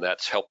 and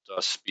that's helped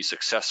us be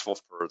successful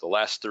for the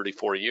last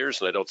 34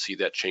 years, and I don't see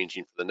that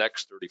changing for the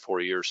next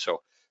 34 years. So if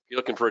you're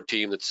looking for a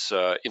team that's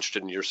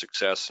interested in your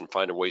success and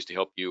finding ways to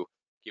help you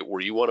get where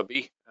you want to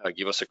be,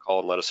 give us a call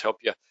and let us help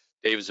you.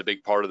 Dave is a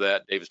big part of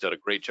that. Dave has done a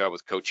great job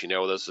with coaching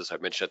now with us, as I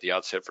mentioned at the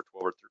outset, for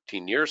 12 or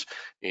 13 years,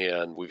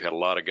 and we've had a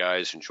lot of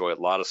guys enjoy a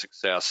lot of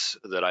success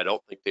that I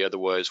don't think they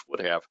otherwise would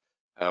have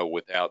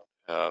without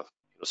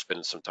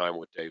spending some time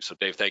with Dave. So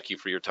Dave, thank you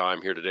for your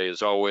time here today.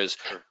 As always,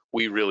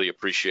 we really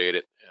appreciate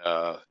it,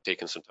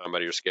 taking some time out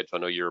of your schedule. I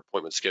know your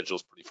appointment schedule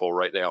is pretty full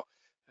right now.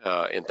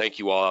 And thank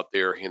you all out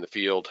there in the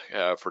field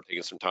for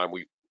taking some time.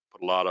 We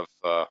put a lot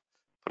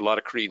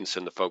of credence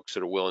in the folks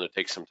that are willing to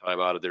take some time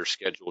out of their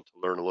schedule to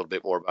learn a little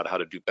bit more about how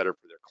to do better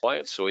for their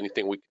clients. So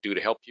anything we can do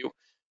to help you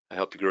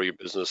grow your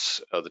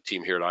business, the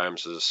team here at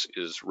IAMS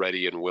is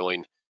ready and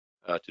willing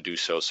to do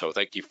so. So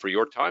thank you for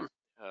your time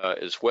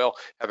as well.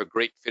 Have a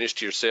great finish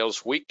to your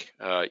sales week.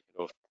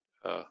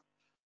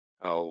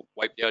 I'll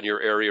wipe down your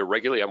area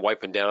regularly. I'm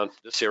wiping down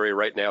this area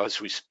right now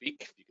as we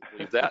speak, if you can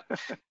believe that.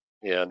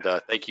 And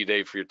thank you,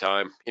 Dave, for your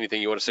time.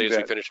 Anything you want to say as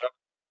we finish up?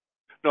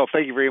 No,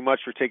 thank you very much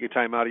for taking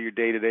time out of your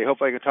day today.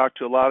 Hope I can talk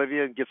to a lot of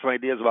you and get some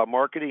ideas about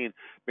marketing, and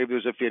maybe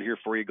there's a fit here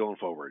for you going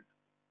forward.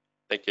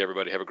 Thank you,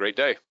 everybody. Have a great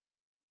day.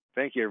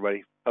 Thank you,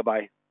 everybody.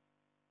 Bye-bye.